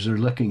researchers are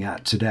looking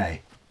at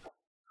today?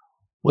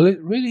 Well,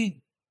 it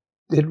really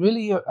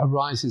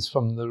arises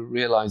from the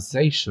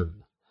realization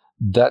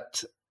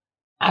that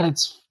at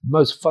its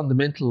most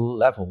fundamental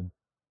level,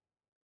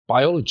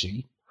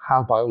 biology,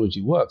 how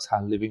biology works,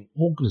 how living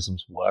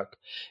organisms work,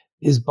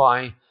 is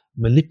by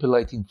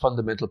manipulating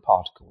fundamental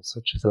particles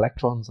such as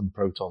electrons and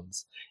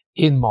protons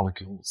in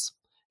molecules,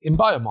 in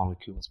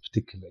biomolecules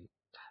particularly.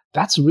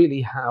 That's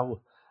really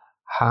how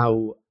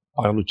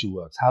biology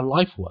works, how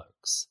life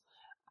works.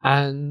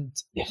 And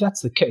if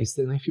that's the case,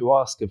 then if you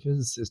ask a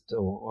physicist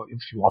or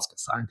if you ask a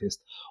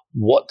scientist,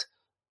 what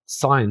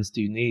science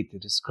do you need to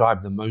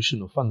describe the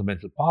motion of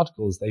fundamental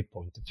particles, they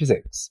point to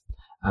physics,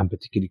 and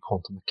particularly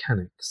quantum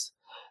mechanics.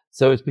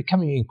 So it's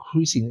becoming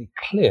increasingly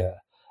clear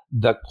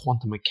that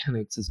quantum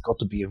mechanics has got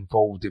to be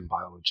involved in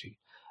biology.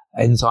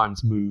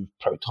 Enzymes move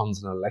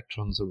protons and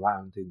electrons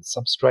around in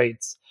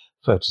substrates.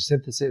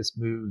 Photosynthesis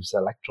moves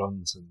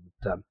electrons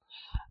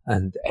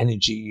and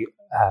energy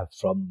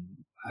from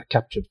a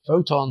captured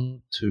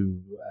photon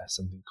to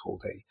something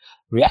called a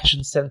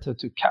reaction center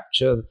to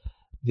capture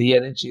the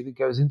energy that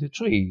goes into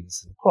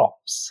trees and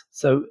crops.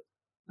 So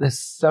there's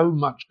so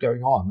much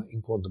going on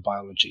in quantum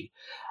biology.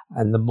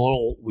 And the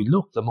more we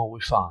look, the more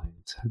we find.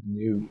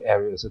 New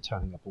areas are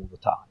turning up all the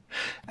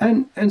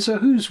time. And so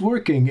who's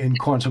working in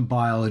quantum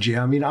biology?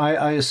 I mean,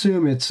 I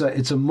assume it's a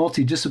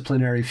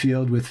multidisciplinary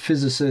field with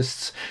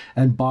physicists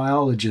and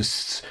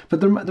biologists,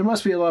 but there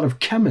must be a lot of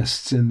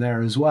chemists in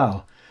there as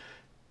well.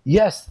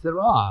 Yes,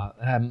 there are.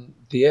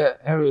 The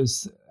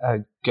areas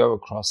go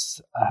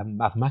across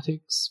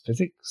mathematics,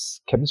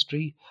 physics,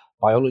 chemistry,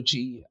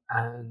 biology,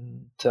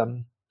 and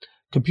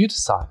computer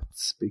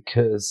science,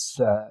 because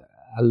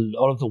a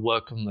lot of the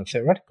work on the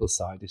theoretical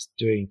side is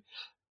doing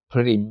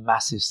pretty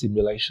massive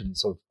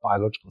simulations of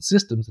biological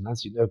systems. And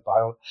as you know,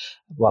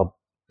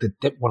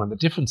 one of the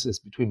differences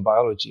between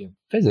biology and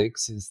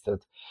physics is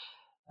that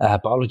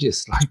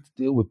biologists like to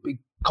deal with big,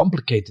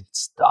 complicated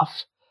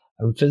stuff,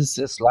 and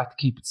physicists like to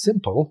keep it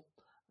simple.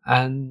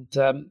 And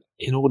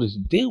in order to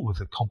deal with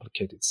the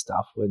complicated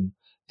stuff, when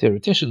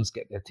theoreticians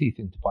get their teeth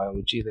into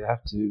biology, they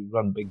have to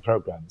run big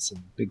programs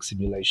and big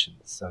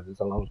simulations. So there's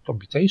a lot of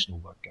computational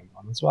work going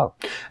on as well.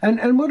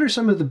 And what are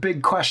some of the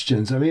big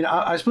questions? I mean,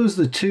 I suppose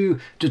the two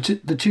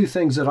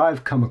things that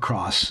I've come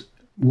across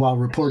while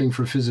reporting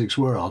for Physics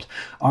World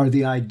are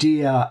the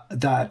idea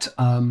that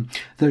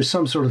there's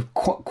some sort of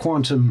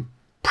quantum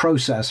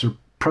process or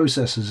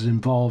processes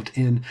involved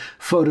in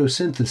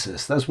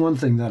photosynthesis. That's one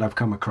thing that I've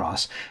come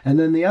across. And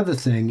then the other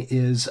thing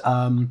is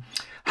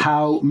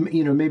how,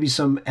 maybe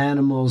some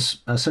animals,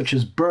 such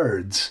as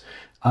birds,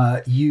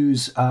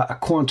 use a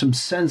quantum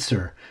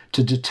sensor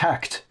to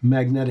detect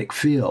magnetic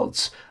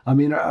fields. I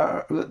mean,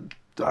 are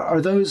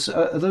those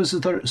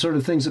the sort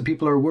of things that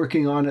people are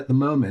working on at the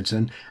moment?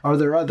 And are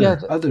there other?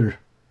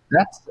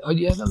 There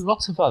are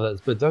lots of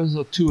others, but those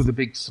are two of the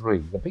big three.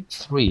 The big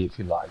three, if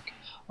you like,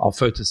 are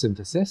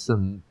photosynthesis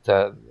and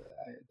the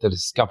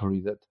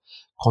discovery that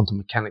quantum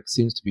mechanics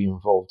seems to be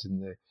involved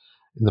in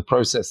the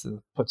process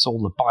that puts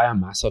all the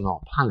biomass on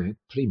our planet.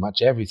 Pretty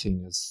much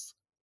everything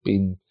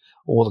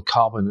all the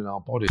carbon in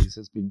our bodies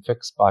has been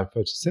fixed by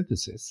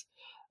photosynthesis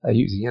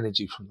using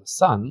energy from the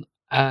sun,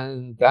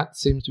 and that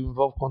seems to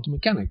involve quantum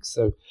mechanics.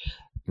 So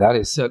that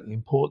is certainly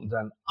important,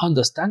 and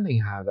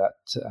understanding how that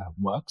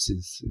works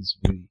is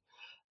really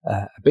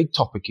a big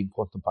topic in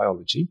quantum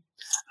biology.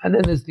 And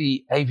then there's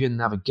the avian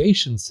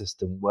navigation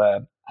system,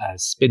 where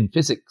spin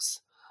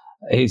physics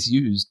is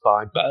used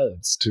by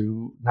birds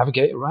to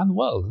navigate around the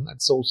world. And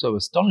that's also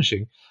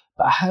astonishing,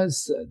 but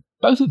has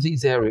both of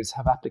these areas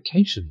have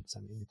applications. I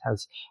mean, it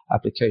has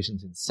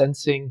applications in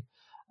sensing,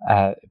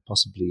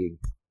 possibly in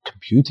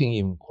computing,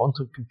 even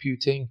quantum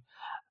computing.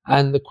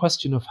 And the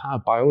question of how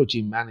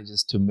biology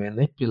manages to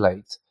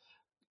manipulate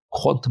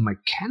quantum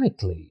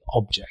mechanically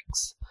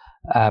objects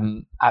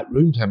at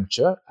room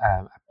temperature,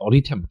 at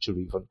body temperature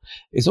even,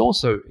 is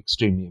also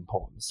extremely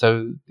important.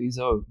 So these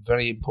are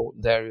very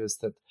important areas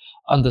that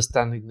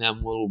understanding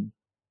them will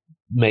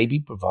maybe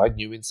provide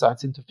new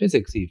insights into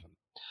physics even.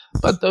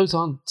 But those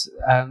aren't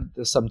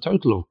the sum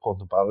total of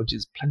quantum biology.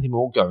 There's plenty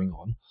more going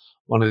on.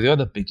 One of the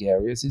other big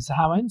areas is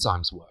how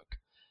enzymes work.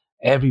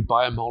 Every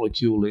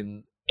biomolecule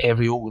in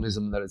every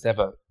organism that has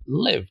ever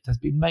lived has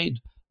been made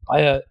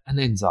by an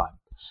enzyme.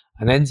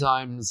 And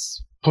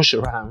enzymes push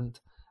around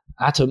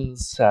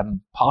atoms,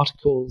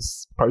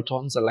 particles,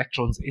 protons,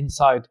 electrons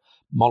inside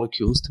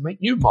molecules to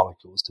make new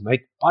molecules, to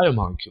make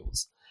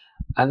biomolecules.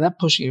 And that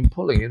pushing and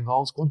pulling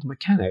involves quantum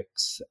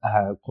mechanics.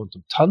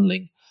 Quantum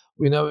tunneling,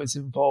 we know, is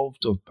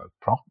involved of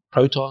both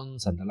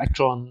protons and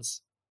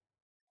electrons.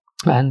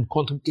 And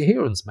quantum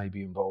coherence may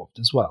be involved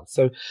as well.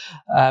 So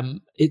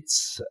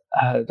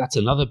that's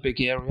another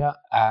big area.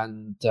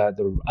 And there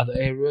are other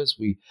areas.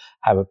 We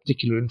have a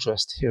particular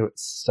interest here at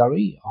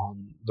Surrey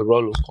on the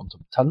role of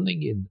quantum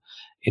tunneling in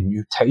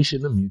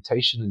mutation. And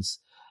mutation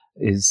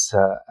is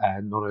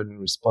not only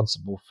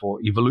responsible for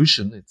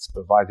evolution, it's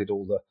provided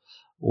all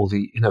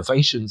the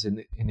innovations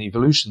in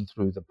evolution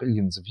through the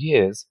billions of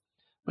years.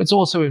 But it's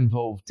also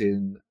involved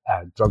in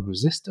drug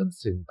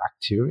resistance in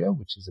bacteria,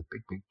 which is a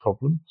big, big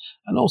problem.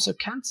 And also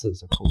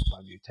cancers are caused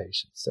by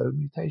mutations. So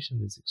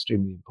mutation is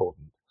extremely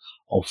important.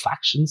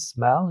 Olfaction,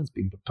 smell, has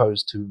been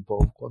proposed to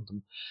involve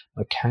quantum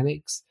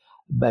mechanics.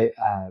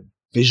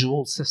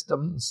 Visual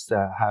systems,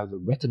 how the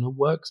retina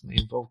works, may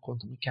involve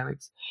quantum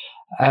mechanics.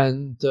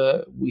 And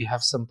we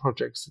have some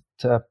projects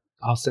at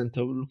our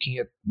center looking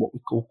at what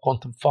we call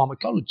quantum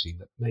pharmacology,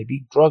 that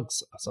maybe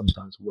drugs are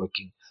sometimes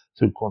working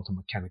through quantum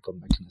mechanical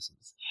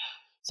mechanisms.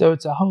 So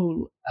it's a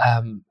whole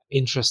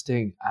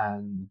interesting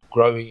and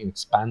growing,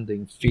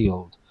 expanding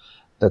field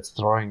that's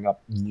throwing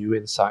up new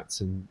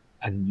insights and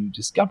new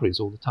discoveries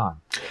all the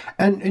time.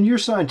 And your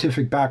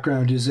scientific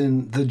background is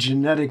in the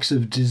genetics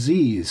of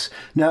disease.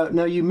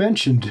 Now you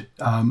mentioned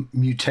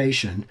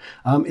mutation.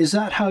 Is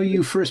that how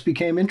you first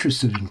became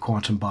interested in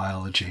quantum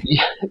biology?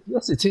 Yeah,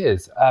 yes, it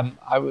is.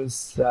 I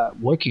was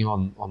working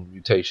on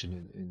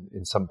mutation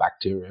in some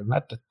bacteria, and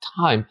at the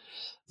time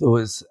there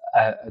was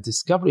a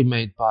discovery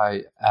made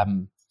by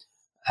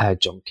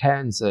John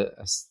Cairns, a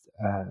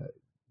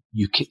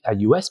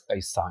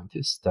US-based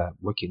scientist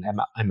working at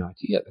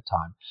MIT at the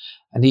time,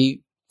 and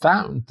he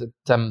found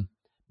that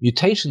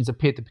mutations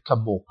appeared to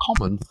become more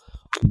common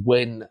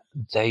when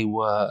they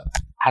were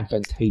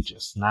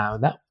advantageous. Now,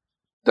 that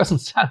doesn't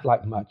sound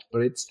like much,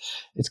 but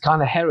it's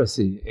kind of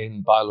heresy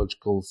in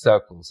biological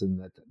circles, in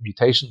that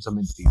mutations are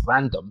meant to be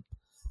random,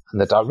 and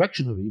the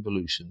direction of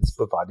evolution is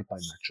provided by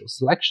natural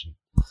selection.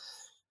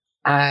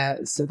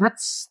 So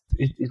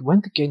it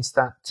went against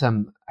that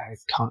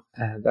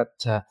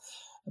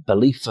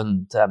belief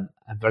and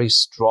very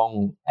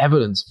strong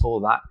evidence for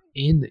that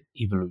in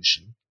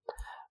evolution.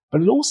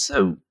 But it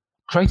also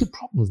created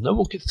problems. No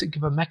one could think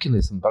of a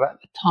mechanism. But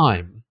at the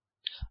time,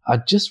 I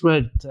just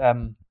read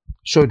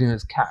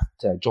Schrödinger's cat,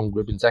 John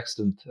Gribbin's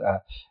excellent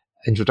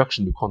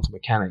introduction to quantum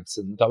mechanics,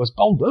 and I was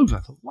bowled over. I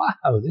thought,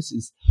 wow, this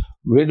is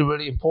really,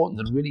 really important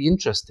and really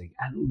interesting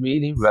and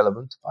really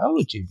relevant to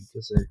biology,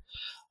 because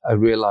I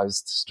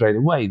realized straight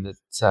away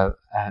that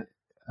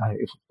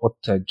if what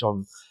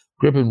John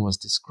Gribbin was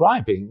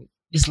describing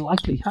is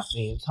likely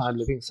happening inside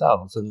living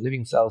cells, and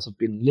living cells have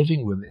been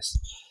living with this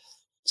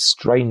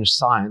strange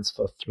science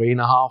for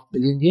 3.5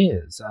 billion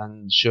years,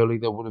 and surely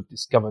they would have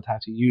discovered how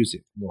to use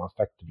it more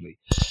effectively.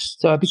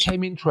 So I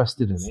became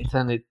interested in it,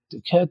 and it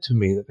occurred to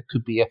me that there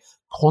could be a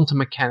quantum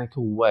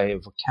mechanical way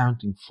of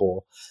accounting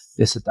for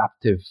this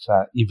adaptive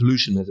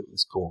evolution, as it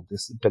was called,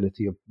 this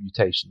ability of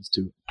mutations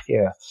to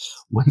appear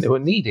when they were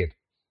needed.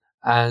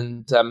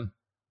 And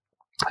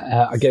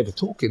I gave a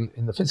talk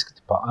in the physics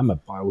department. I'm a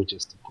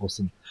biologist, of course,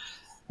 and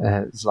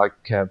it's like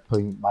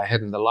putting my head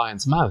in the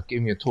lion's mouth,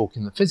 giving a talk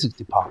in the physics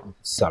department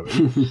at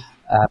Surrey.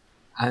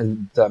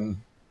 And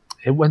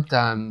it went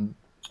down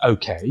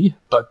okay,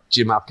 but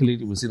Jim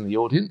Al-Khalili was in the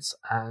audience,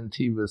 and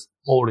he was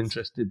more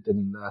interested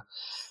than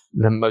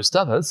most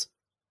others.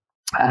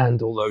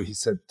 And although he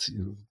said,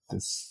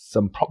 there's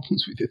some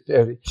problems with the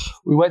theory,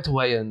 we went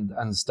away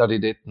and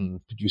studied it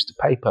and produced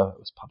a paper. It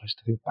was published,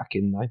 I think, back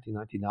in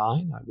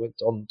 1999. I went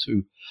on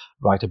to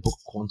write a book,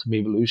 Quantum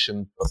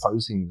Evolution,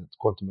 proposing that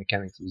quantum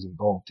mechanics was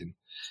involved in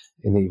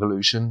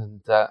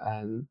evolution.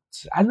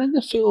 And then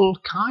the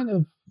field kind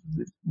of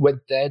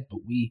went dead, but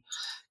we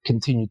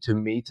continued to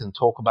meet and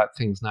talk about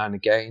things now and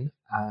again.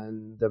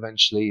 And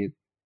eventually,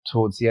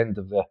 towards the end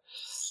of the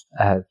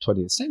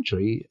 20th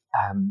century,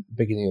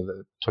 beginning of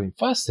the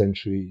 21st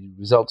century,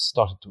 results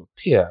started to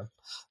appear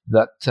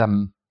that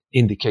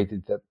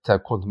indicated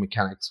that quantum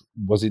mechanics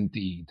was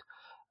indeed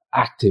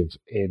active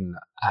in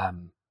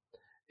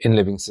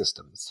living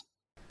systems.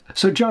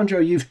 So, John-Joe,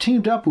 you've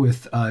teamed up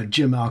with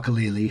Jim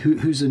Al-Khalili,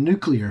 who's a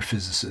nuclear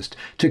physicist,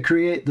 to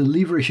create the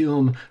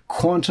Leverhulme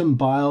Quantum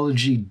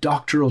Biology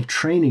Doctoral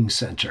Training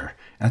Center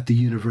at the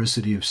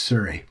University of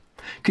Surrey.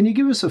 Can you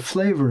give us a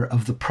flavor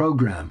of the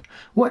program?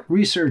 What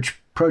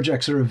research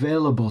projects are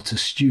available to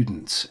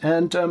students,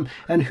 and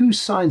who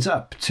signs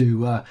up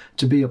to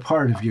be a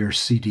part of your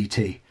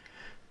CDT?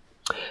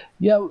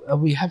 Yeah,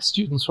 we have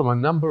students from a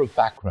number of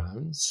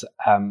backgrounds,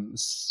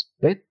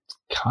 split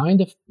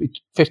kind of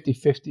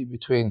 50-50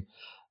 between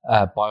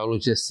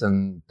biologists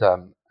and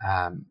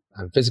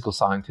physical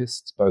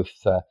scientists, both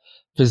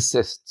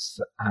physicists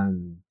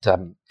and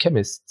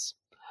chemists.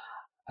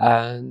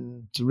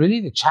 And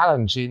really the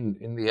challenge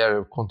in the area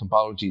of quantum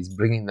biology is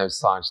bringing those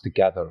science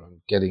together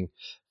and getting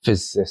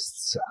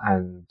physicists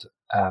and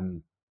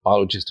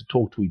biologists to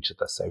talk to each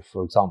other. So,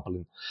 for example,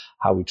 in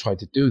how we tried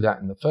to do that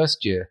in the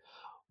first year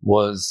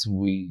was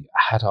we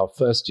had our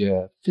first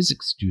year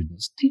physics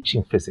students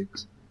teaching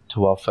physics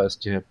to our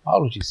first year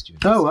biology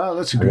students. Oh, wow,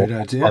 that's a great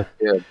idea.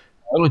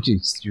 Biology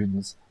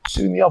students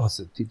doing the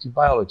opposite, teaching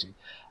biology.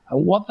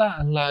 And what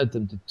that allowed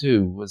them to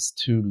do was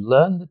to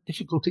learn the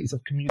difficulties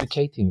of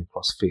communicating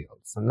across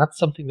fields. And that's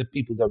something that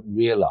people don't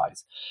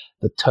realize.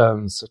 The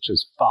terms such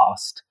as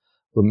fast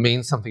will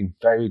mean something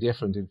very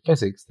different in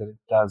physics than it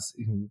does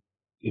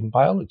in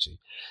biology.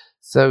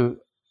 So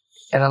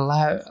it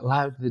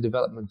allowed the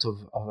development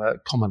of a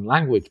common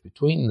language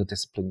between the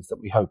disciplines that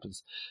we hope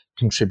has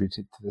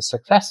contributed to the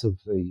success of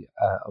the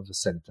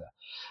center.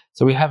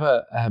 So we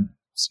have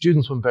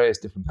students from various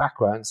different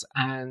backgrounds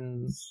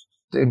and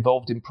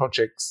involved in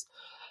projects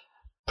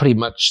pretty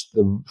much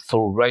the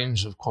full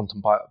range of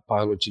quantum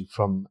biology,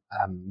 from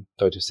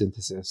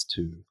photosynthesis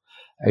to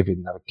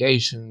avian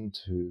navigation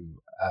to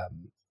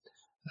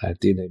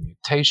DNA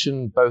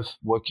mutation, both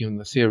working on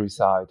the theory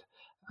side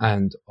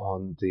and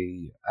on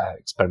the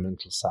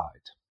experimental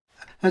side.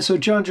 And so,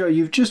 John-Joe,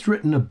 you've just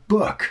written a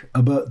book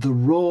about the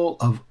role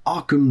of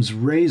Occam's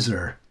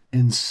razor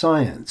in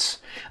science.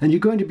 And you're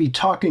going to be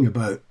talking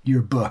about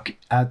your book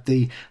at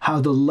the How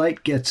the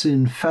Light Gets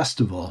In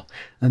Festival,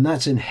 and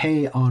that's in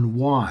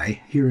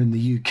Hay-on-Wye here in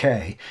the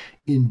UK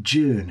in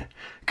June.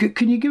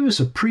 Can you give us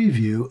a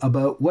preview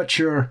about what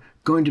you're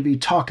going to be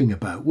talking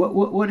about?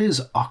 What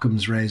is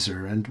Occam's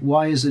razor, and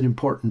why is it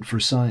important for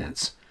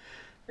science?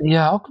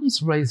 Yeah,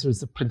 Occam's razor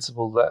is the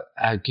principle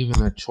that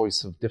given a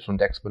choice of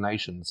different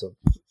explanations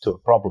to a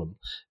problem,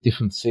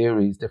 different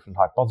theories, different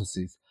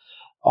hypotheses,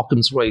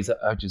 Occam's razor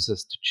urges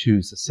us to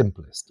choose the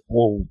simplest,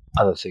 all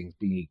other things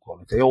being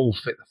equal. If they all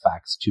fit the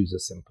facts, choose the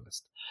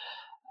simplest.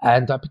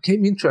 And I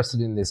became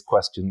interested in this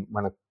question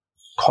when a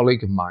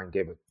colleague of mine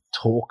gave a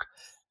talk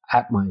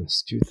at my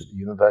institute at the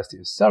University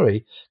of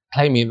Surrey,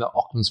 claiming that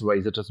Occam's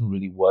razor doesn't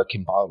really work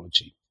in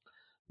biology.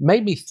 It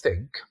made me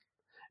think.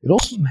 It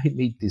also made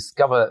me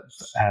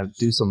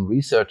do some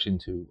research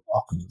into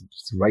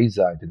Occam's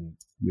razor. I didn't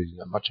really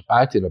know much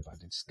about it,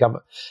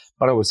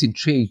 but I was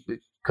intrigued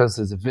because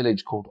there's a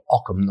village called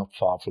Ockham not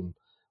far from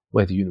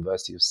where the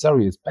University of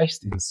Surrey is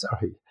based in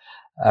Surrey.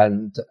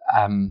 And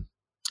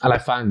I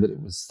found that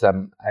it was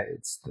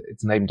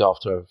it's named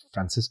after a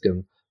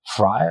Franciscan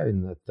friar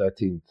in the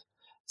 13th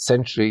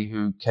century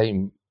who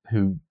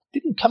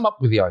didn't come up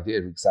with the idea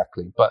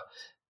exactly, but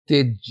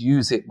did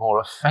use it more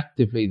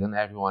effectively than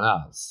everyone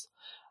else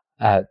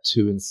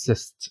to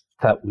insist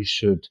that we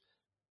should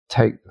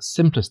take the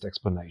simplest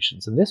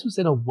explanations. And this was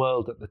in a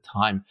world at the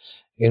time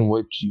in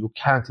which you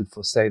accounted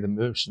for, say, the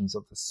motions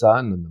of the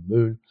sun and the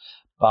moon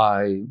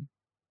by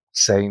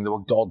saying there were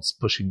gods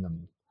pushing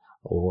them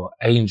or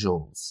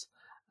angels,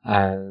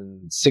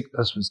 and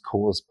sickness was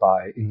caused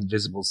by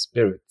invisible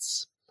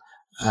spirits.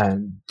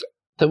 And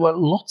there were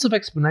lots of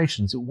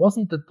explanations. It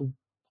wasn't that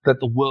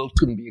the world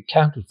couldn't be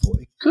accounted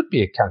for. It could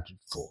be accounted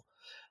for,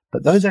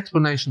 but those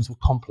explanations were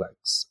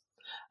complex.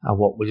 And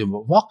what William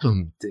of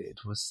Ockham did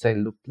was say,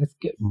 look, let's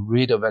get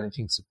rid of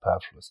anything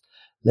superfluous.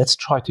 Let's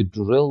try to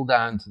drill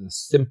down to the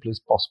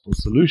simplest possible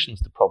solutions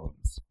to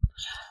problems.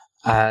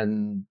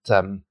 And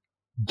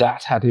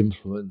that had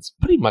influence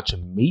pretty much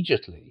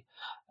immediately.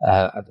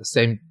 At the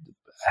same,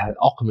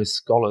 Ockhamist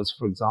scholars,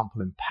 for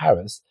example, in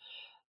Paris,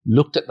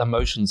 looked at the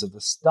motions of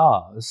the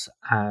stars,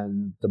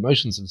 and the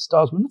motions of the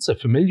stars, we're not so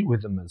familiar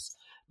with them as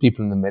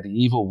people in the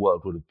medieval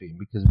world would have been,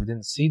 because we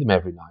didn't see them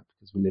every night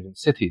because we live in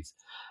cities.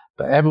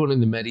 But everyone in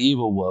the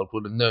medieval world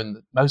would have known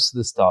that most of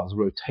the stars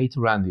rotate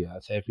around the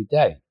Earth every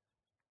day.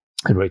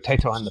 They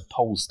rotate around the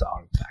pole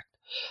star, in fact,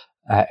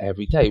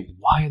 every day.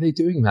 Why are they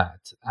doing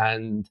that?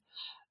 And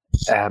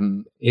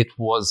it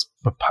was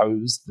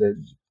proposed, the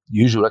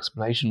usual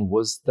explanation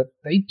was that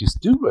they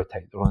just do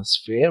rotate. They're on a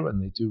sphere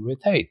and they do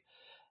rotate.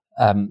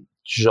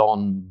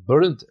 Jean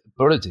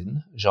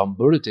Buridan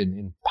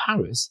in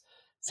Paris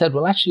said,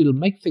 well, actually, it'll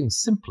make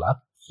things simpler.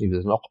 He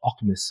was an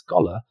Ockhamist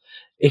scholar.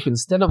 If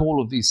instead of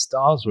all of these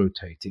stars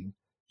rotating,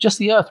 just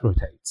the Earth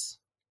rotates.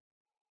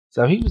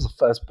 So he was the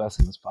first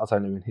person, as far as I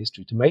know, in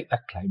history to make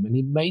that claim, and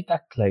he made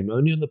that claim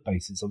only on the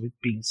basis of it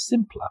being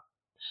simpler.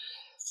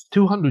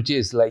 200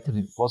 years later,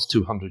 and it was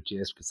 200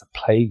 years because the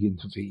plague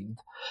intervened,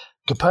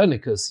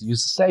 Copernicus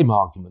used the same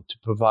argument to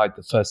provide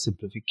the first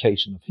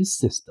simplification of his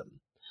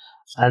system.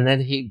 And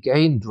then he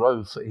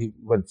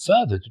went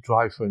further to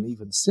drive for an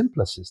even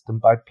simpler system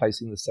by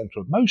placing the center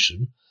of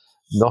motion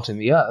not in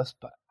the Earth,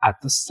 but at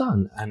the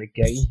sun. And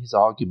again, his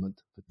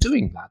argument for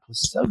doing that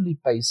was solely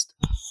based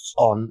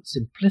on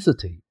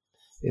simplicity.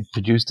 It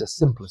produced a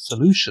simpler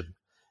solution.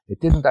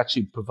 It didn't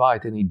actually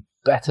provide any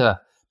better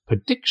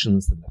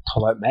predictions than the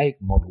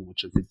Ptolemaic model,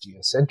 which is the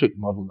geocentric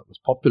model that was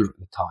popular at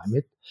the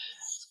time.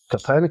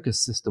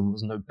 Copernicus' system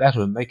was no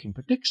better at making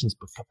predictions,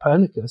 but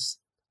Copernicus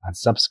and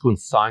subsequent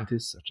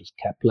scientists such as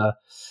Kepler,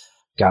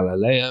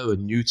 Galileo,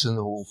 and Newton,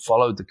 who all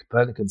followed the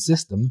Copernican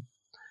system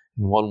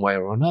in one way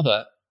or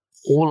another,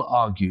 all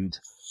argued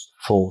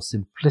for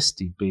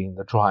simplicity being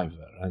the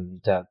driver.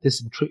 And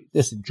this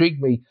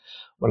intrigued me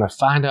when I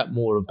found out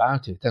more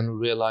about it and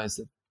realized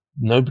that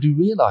nobody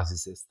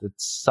realizes this, that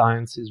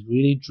science is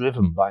really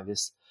driven by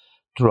this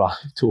drive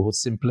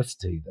towards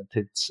simplicity, that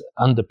it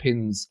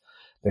underpins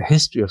the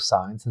history of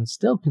science and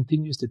still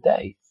continues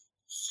today.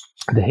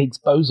 The Higgs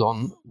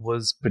boson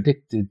was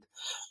predicted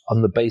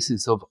on the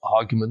basis of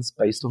arguments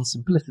based on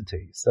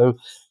simplicity. So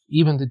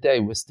even today,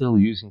 we're still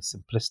using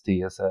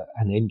simplicity as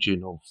an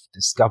engine of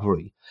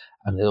discovery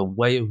and a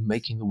way of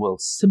making the world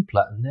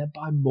simpler and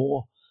thereby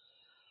more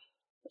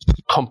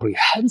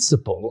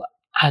comprehensible.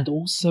 And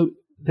also,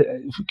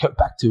 if we go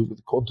back to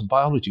quantum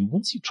biology,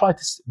 once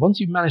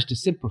you manage to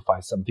simplify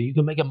something, you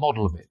can make a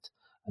model of it.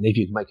 And if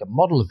you can make a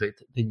model of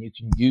it, then you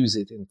can use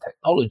it in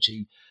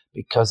technology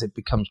because it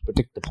becomes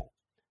predictable.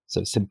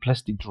 So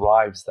simplicity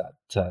drives that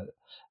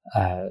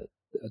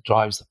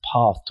drives the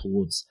path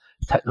towards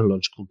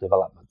technological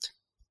development.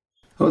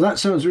 Oh, that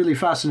sounds really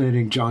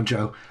fascinating,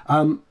 Jonjo.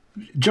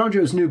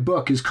 Jonjo's new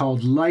book is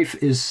called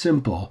Life is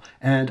Simple,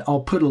 and I'll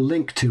put a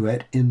link to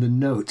it in the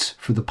notes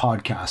for the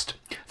podcast.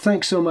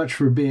 Thanks so much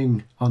for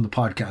being on the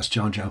podcast,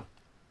 Jonjo.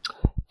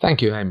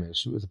 Thank you,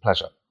 Hamish. It was a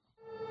pleasure.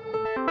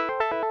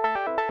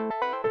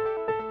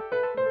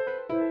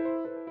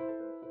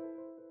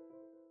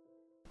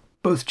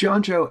 Both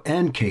Jonjo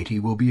and Katie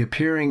will be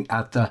appearing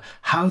at the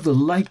How the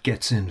Light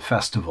Gets In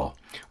festival,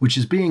 which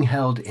is being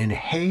held in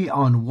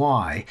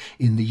Hay-on-Wye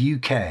in the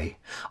UK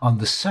on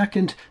the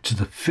 2nd to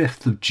the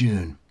 5th of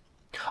June.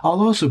 I'll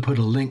also put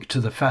a link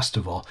to the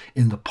festival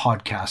in the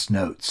podcast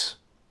notes.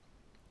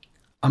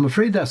 I'm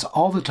afraid that's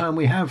all the time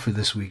we have for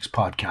this week's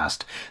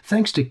podcast.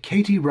 Thanks to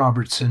Katie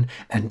Robertson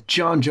and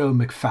Jonjo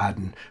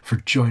McFadden for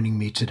joining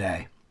me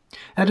today.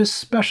 And a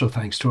special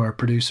thanks to our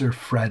producer,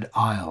 Fred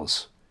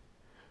Isles.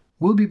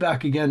 We'll be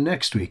back again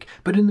next week,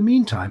 but in the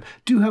meantime,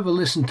 do have a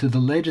listen to the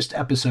latest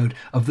episode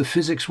of the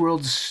Physics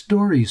World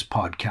Stories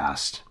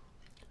podcast.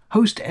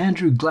 Host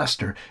Andrew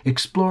Glester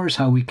explores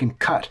how we can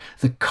cut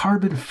the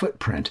carbon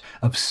footprint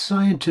of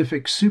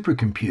scientific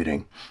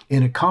supercomputing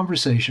in a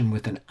conversation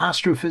with an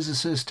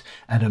astrophysicist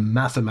and a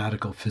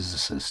mathematical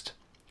physicist.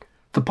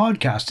 The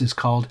podcast is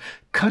called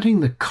Cutting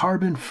the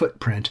Carbon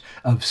Footprint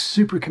of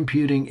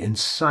Supercomputing in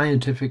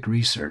Scientific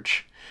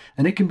Research,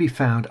 and it can be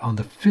found on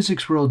the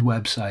Physics World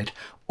website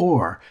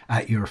or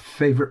at your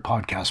favorite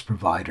podcast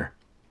provider.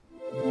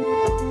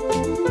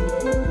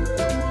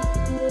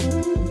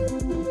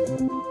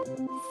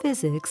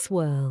 Physics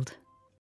World.